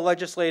 fellow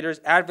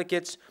legislators,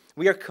 advocates,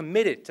 we are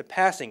committed to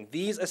passing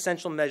these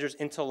essential measures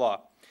into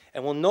law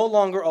and will no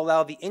longer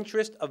allow the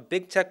interest of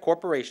big tech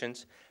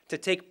corporations to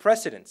take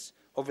precedence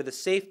over the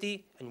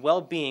safety and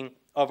well-being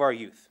of our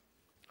youth.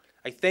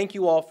 I thank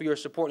you all for your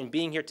support in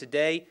being here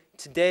today.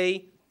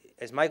 Today,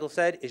 as Michael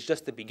said, is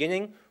just the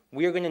beginning.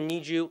 We are going to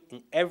need you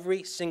in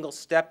every single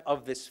step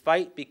of this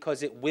fight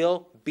because it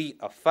will be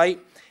a fight.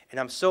 And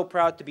I'm so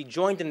proud to be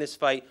joined in this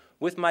fight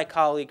with my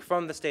colleague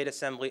from the State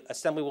Assembly,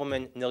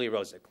 Assemblywoman Nili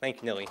Rozic.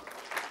 Thank you, Nili.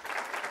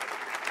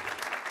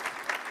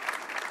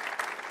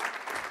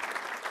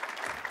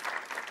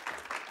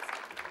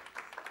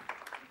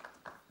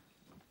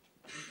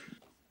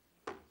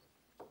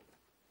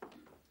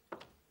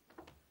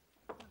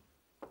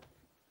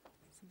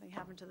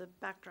 happened to the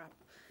backdrop?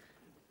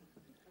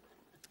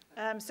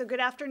 So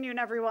good afternoon,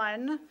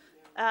 everyone.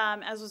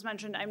 As was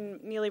mentioned, I'm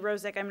Neely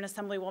Rosick. I'm an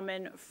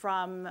assemblywoman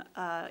from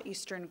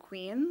Eastern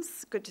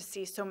Queens. Good to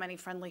see so many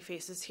friendly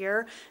faces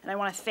here. And I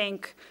want to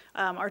thank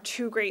our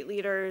two great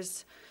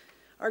leaders,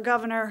 our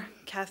governor,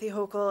 Kathy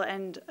Hochul,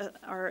 and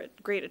our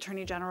great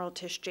Attorney General,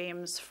 Tish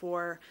James,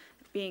 for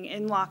being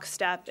in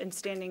lockstep and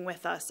standing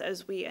with us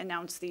as we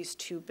announce these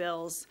two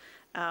bills.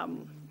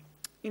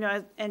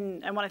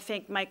 And I want to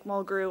thank Mike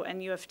Mulgrew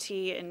and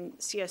UFT and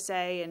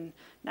CSA and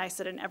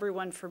NYSET and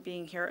everyone for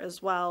being here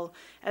as well.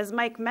 As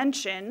Mike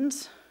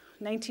mentioned,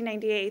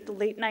 1998, the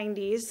late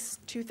 90s,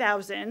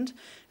 2000,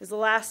 is the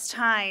last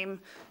time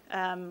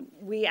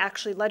we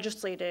actually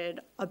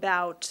legislated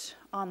about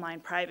online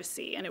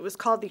privacy, and it was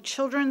called the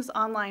Children's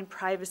Online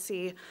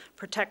Privacy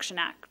Protection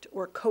Act,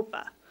 or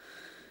COPPA.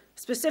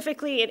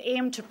 Specifically, it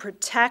aimed to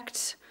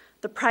protect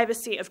the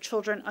privacy of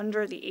children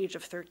under the age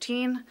of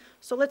 13.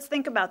 So let's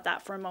think about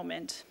that for a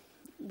moment.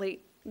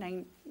 Late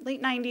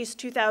 90s,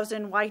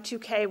 2000,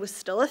 Y2K was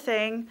still a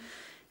thing,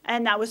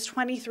 and that was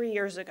 23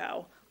 years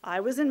ago. I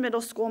was in middle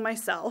school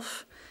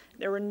myself.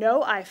 There were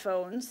no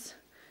iPhones.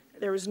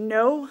 There was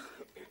no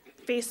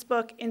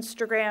Facebook,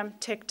 Instagram,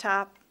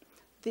 TikTok.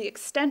 The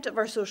extent of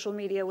our social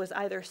media was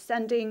either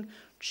sending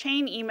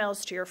chain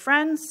emails to your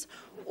friends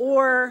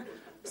or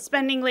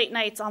spending late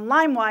nights on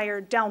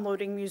LimeWire,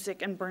 downloading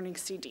music and burning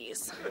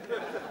CDs.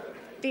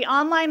 The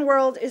online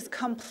world is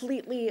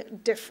completely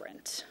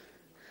different,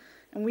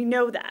 and we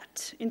know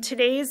that. In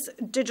today's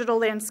digital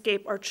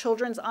landscape, our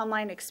children's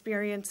online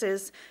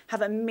experiences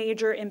have a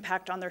major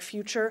impact on their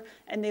future,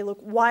 and they look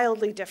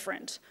wildly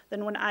different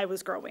than when I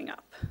was growing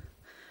up.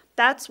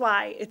 That's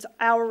why it's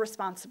our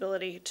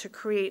responsibility to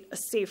create a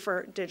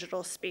safer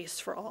digital space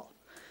for all.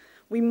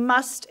 We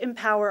must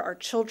empower our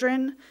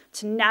children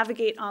to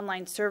navigate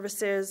online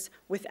services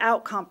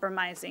without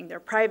compromising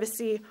their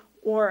privacy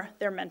or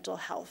their mental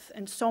health,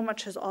 and so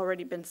much has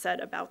already been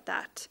said about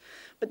that.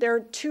 But there are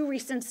two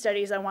recent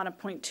studies I want to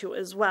point to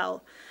as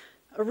well.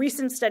 A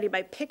recent study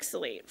by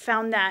Pixelate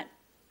found that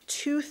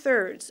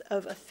 2/3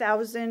 of the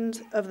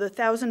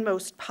 1,000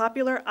 most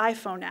popular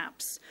iPhone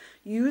apps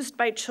used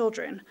by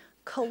children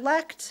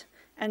collect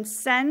and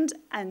send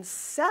and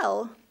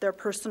sell their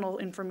personal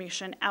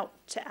information out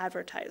to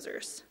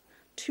advertisers.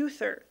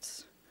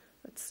 2/3.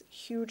 That's a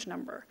huge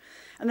number.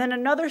 And then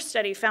another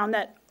study found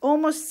that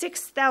almost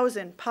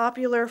 6,000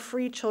 popular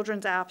free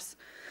children's apps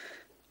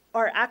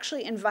are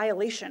actually in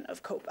violation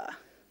of COPPA.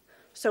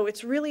 So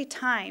it's really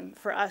time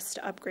for us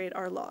to upgrade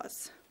our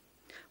laws.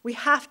 We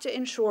have to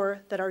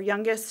ensure that our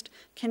youngest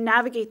can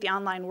navigate the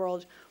online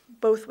world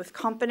both with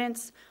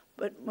confidence,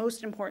 but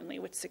most importantly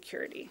with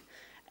security.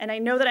 And I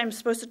know that I'm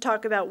supposed to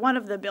talk about one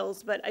of the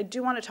bills, but I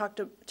do want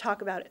to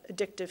talk about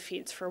addictive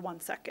feeds for 1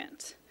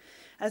 second.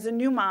 As a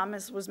new mom,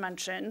 as was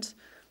mentioned,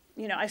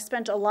 I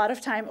spent a lot of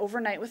time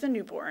overnight with a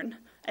newborn,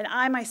 and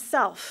I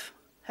myself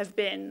have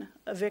been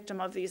a victim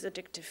of these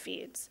addictive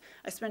feeds.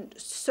 I spent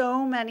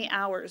so many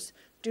hours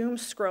doom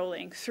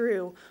scrolling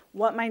through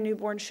what my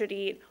newborn should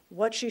eat,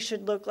 what she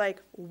should look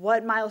like,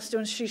 what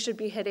milestones she should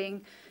be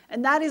hitting.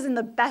 And that is in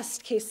the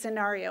best case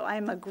scenario. I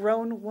am a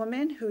grown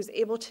woman who's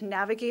able to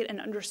navigate and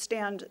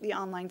understand the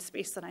online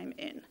space that I'm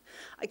in.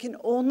 I can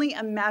only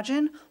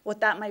imagine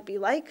what that might be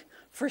like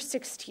for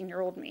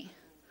 16-year-old me,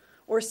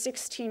 or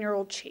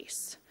 16-year-old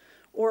Chase,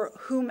 or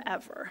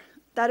whomever.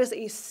 That is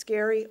a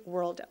scary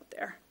world out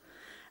there.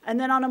 And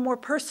then on a more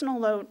personal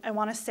note, I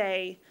want to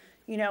say,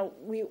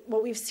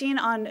 what we've seen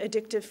on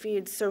addictive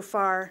feeds so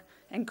far,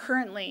 and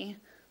currently,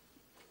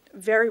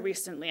 very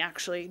recently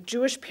actually,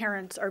 Jewish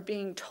parents are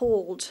being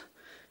told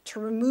to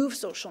remove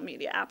social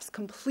media apps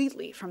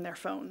completely from their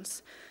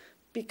phones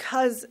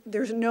because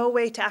there's no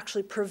way to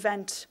actually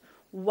prevent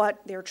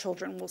what their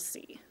children will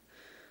see.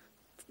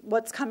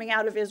 What's coming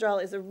out of Israel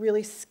is a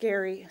really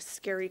scary,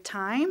 scary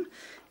time,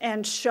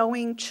 and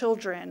showing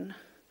children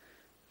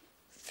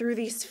through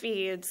these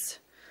feeds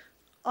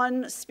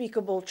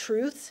unspeakable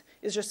truths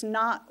is just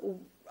not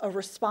a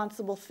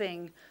responsible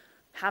thing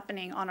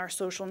happening on our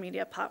social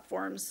media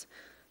platforms.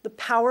 The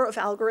power of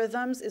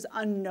algorithms is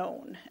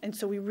unknown, and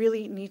so we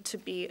really need to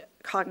be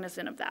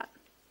cognizant of that.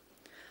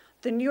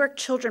 The New York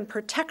Children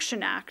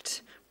Protection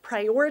Act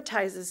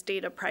prioritizes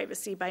data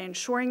privacy by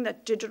ensuring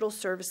that digital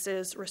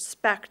services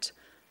respect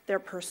their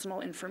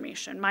personal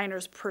information,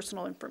 minors'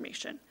 personal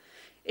information.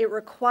 It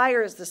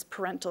requires this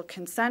parental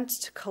consent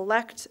to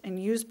collect and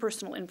use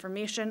personal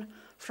information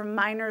from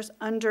minors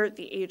under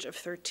the age of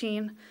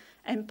 13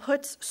 and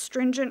puts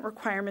stringent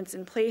requirements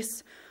in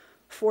place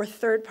for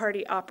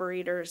third-party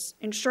operators,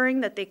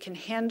 ensuring that they can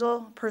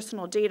handle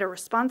personal data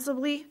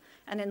responsibly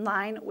and in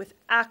line with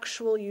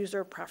actual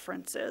user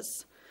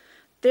preferences.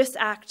 This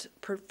act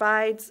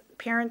provides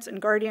parents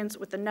and guardians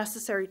with the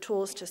necessary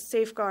tools to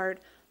safeguard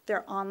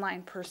their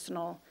online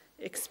personal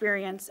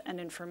experience and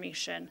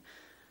information.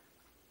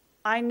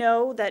 I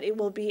know that it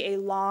will be a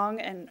long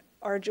and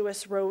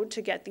arduous road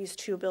to get these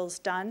two bills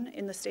done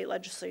in the state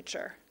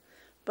legislature,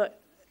 but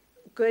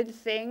good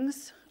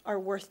things are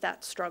worth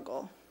that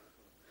struggle.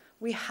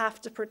 We have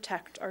to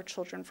protect our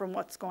children from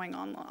what's going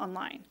on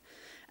online.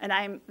 And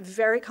I'm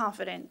very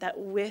confident that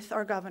with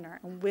our governor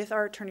and with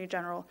our attorney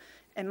general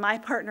and my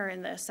partner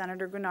in this,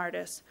 Senator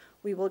Gunardis,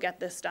 we will get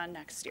this done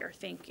next year.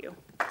 Thank you.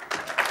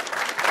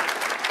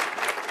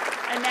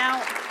 And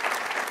now,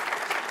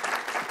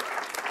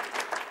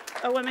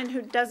 a woman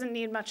who doesn't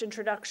need much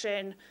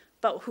introduction,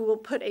 but who will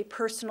put a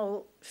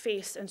personal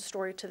face and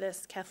story to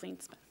this, Kathleen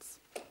Spence.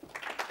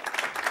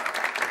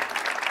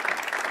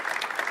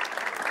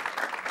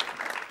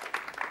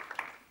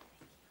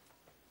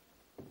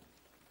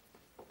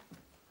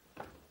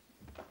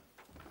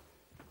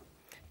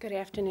 Good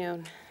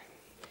afternoon.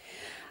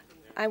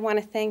 I want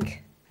to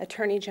thank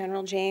Attorney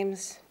General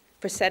James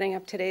for setting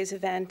up today's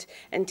event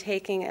and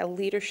taking a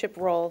leadership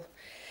role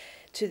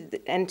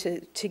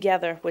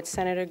together with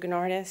Senator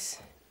Gunardis,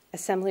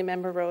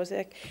 Assemblymember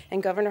Rosick,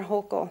 and Governor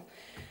Hochul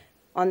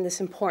on this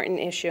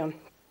important issue.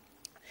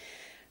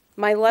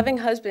 My loving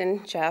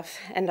husband, Jeff,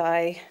 and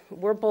I,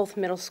 we're both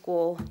middle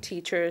school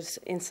teachers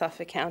in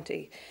Suffolk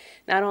County.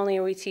 Not only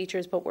are we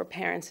teachers, but we're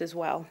parents as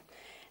well.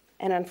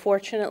 And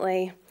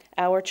unfortunately,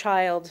 our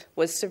child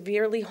was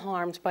severely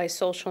harmed by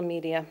social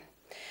media.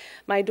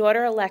 My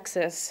daughter,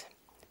 Alexis,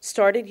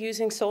 started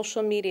using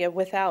social media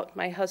without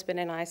my husband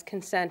and I's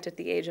consent at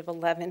the age of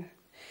 11.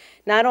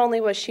 Not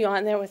only was she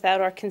on there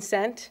without our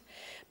consent,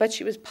 but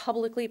she was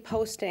publicly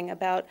posting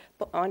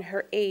on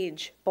her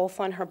age, both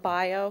on her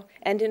bio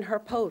and in her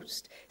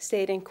post,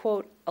 stating,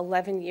 quote,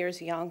 11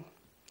 years young.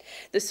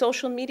 The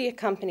social media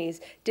companies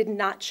did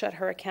not shut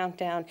her account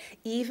down,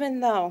 even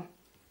though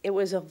it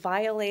was a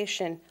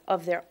violation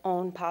of their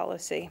own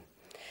policy.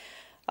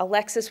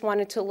 Alexis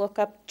wanted to look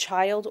up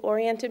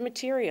child-oriented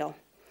material,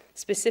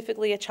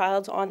 specifically a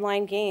child's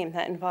online game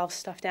that involves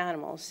stuffed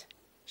animals.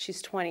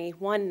 She's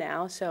 21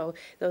 now, so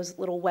those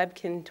little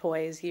Webkin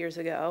toys years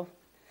ago.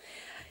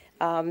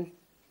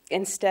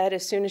 Instead,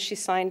 as soon as she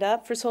signed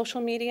up for social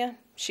media,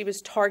 she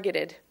was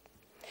targeted.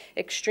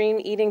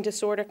 Extreme eating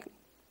disorder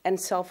and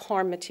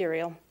self-harm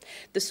material.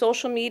 The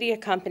social media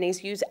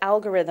companies use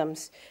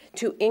algorithms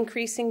to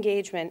increase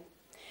engagement,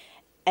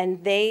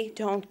 and they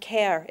don't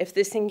care if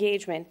this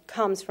engagement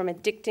comes from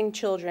addicting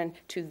children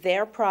to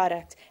their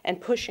product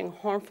and pushing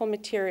harmful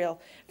material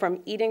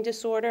from eating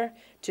disorder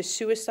to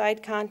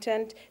suicide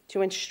content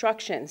to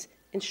instructions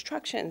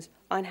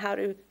on how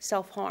to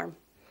self-harm,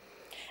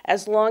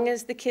 as long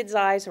as the kids'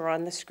 eyes are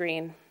on the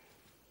screen.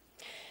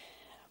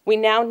 We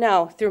now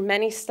know through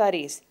many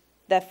studies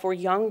that for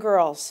young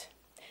girls,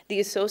 the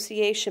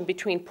association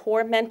between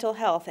poor mental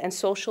health and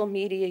social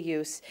media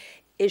use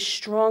is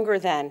stronger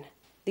than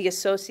the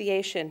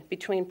association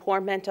between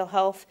poor mental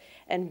health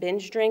and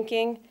binge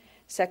drinking,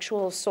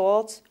 sexual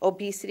assault,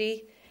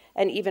 obesity,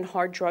 and even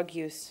hard drug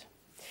use.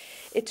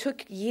 It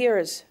took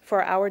years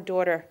for our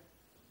daughter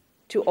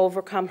to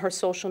overcome her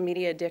social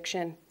media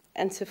addiction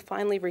and to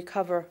finally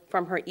recover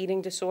from her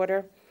eating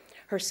disorder,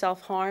 her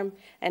self-harm,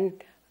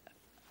 and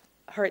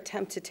her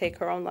attempt to take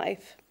her own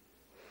life.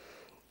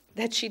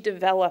 That she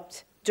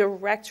developed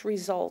direct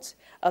results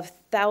of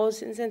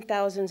thousands and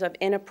thousands of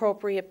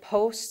inappropriate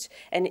posts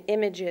and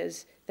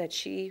images that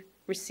she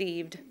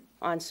received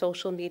on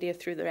social media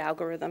through the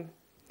algorithm.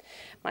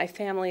 My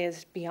family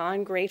is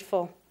beyond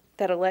grateful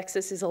that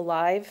Alexis is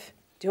alive,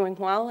 doing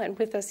well, and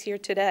with us here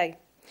today,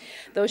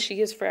 though she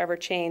is forever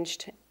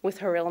changed with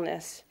her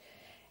illness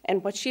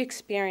and what she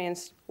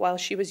experienced while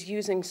she was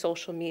using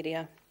social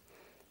media.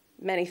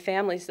 Many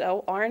families,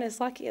 though, aren't as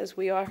lucky as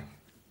we are.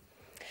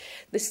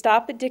 The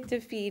Stop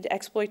Addictive Feed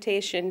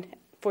Exploitation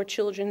for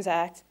Children's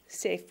Act,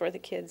 Safe for the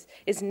Kids,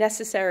 is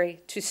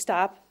necessary to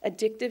stop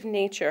addictive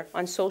nature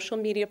on social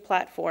media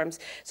platforms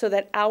so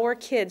that our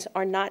kids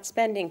are not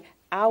spending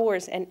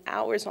hours and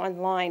hours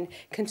online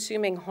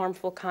consuming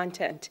harmful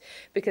content.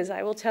 Because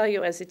I will tell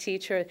you, as a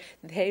teacher,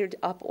 they're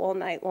up all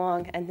night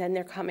long and then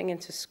they're coming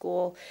into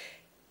school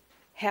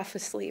half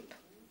asleep.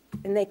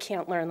 And they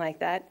can't learn like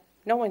that.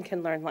 No one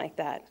can learn like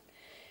that.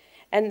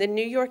 And the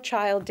New York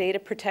Child Data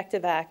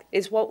Protective Act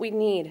is what we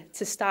need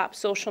to stop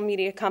social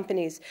media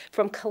companies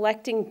from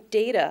collecting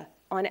data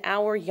on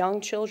our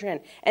young children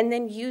and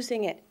then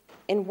using it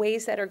in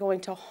ways that are going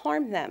to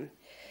harm them.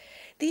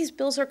 These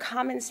bills are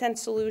common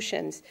sense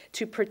solutions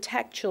to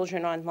protect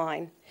children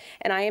online.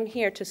 And I am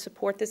here to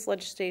support this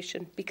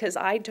legislation because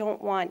I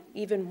don't want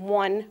even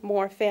one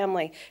more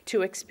family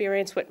to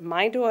experience what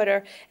my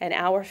daughter and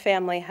our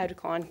family had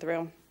gone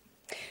through.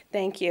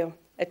 Thank you,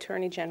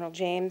 Attorney General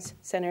James,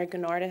 Senator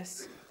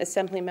Gunardis,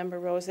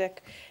 Assemblymember Rosick,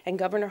 and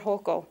Governor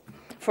Hochul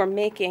for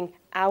making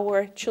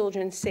our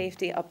children's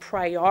safety a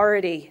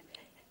priority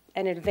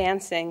and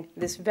advancing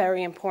this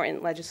very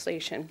important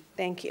legislation.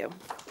 Thank you.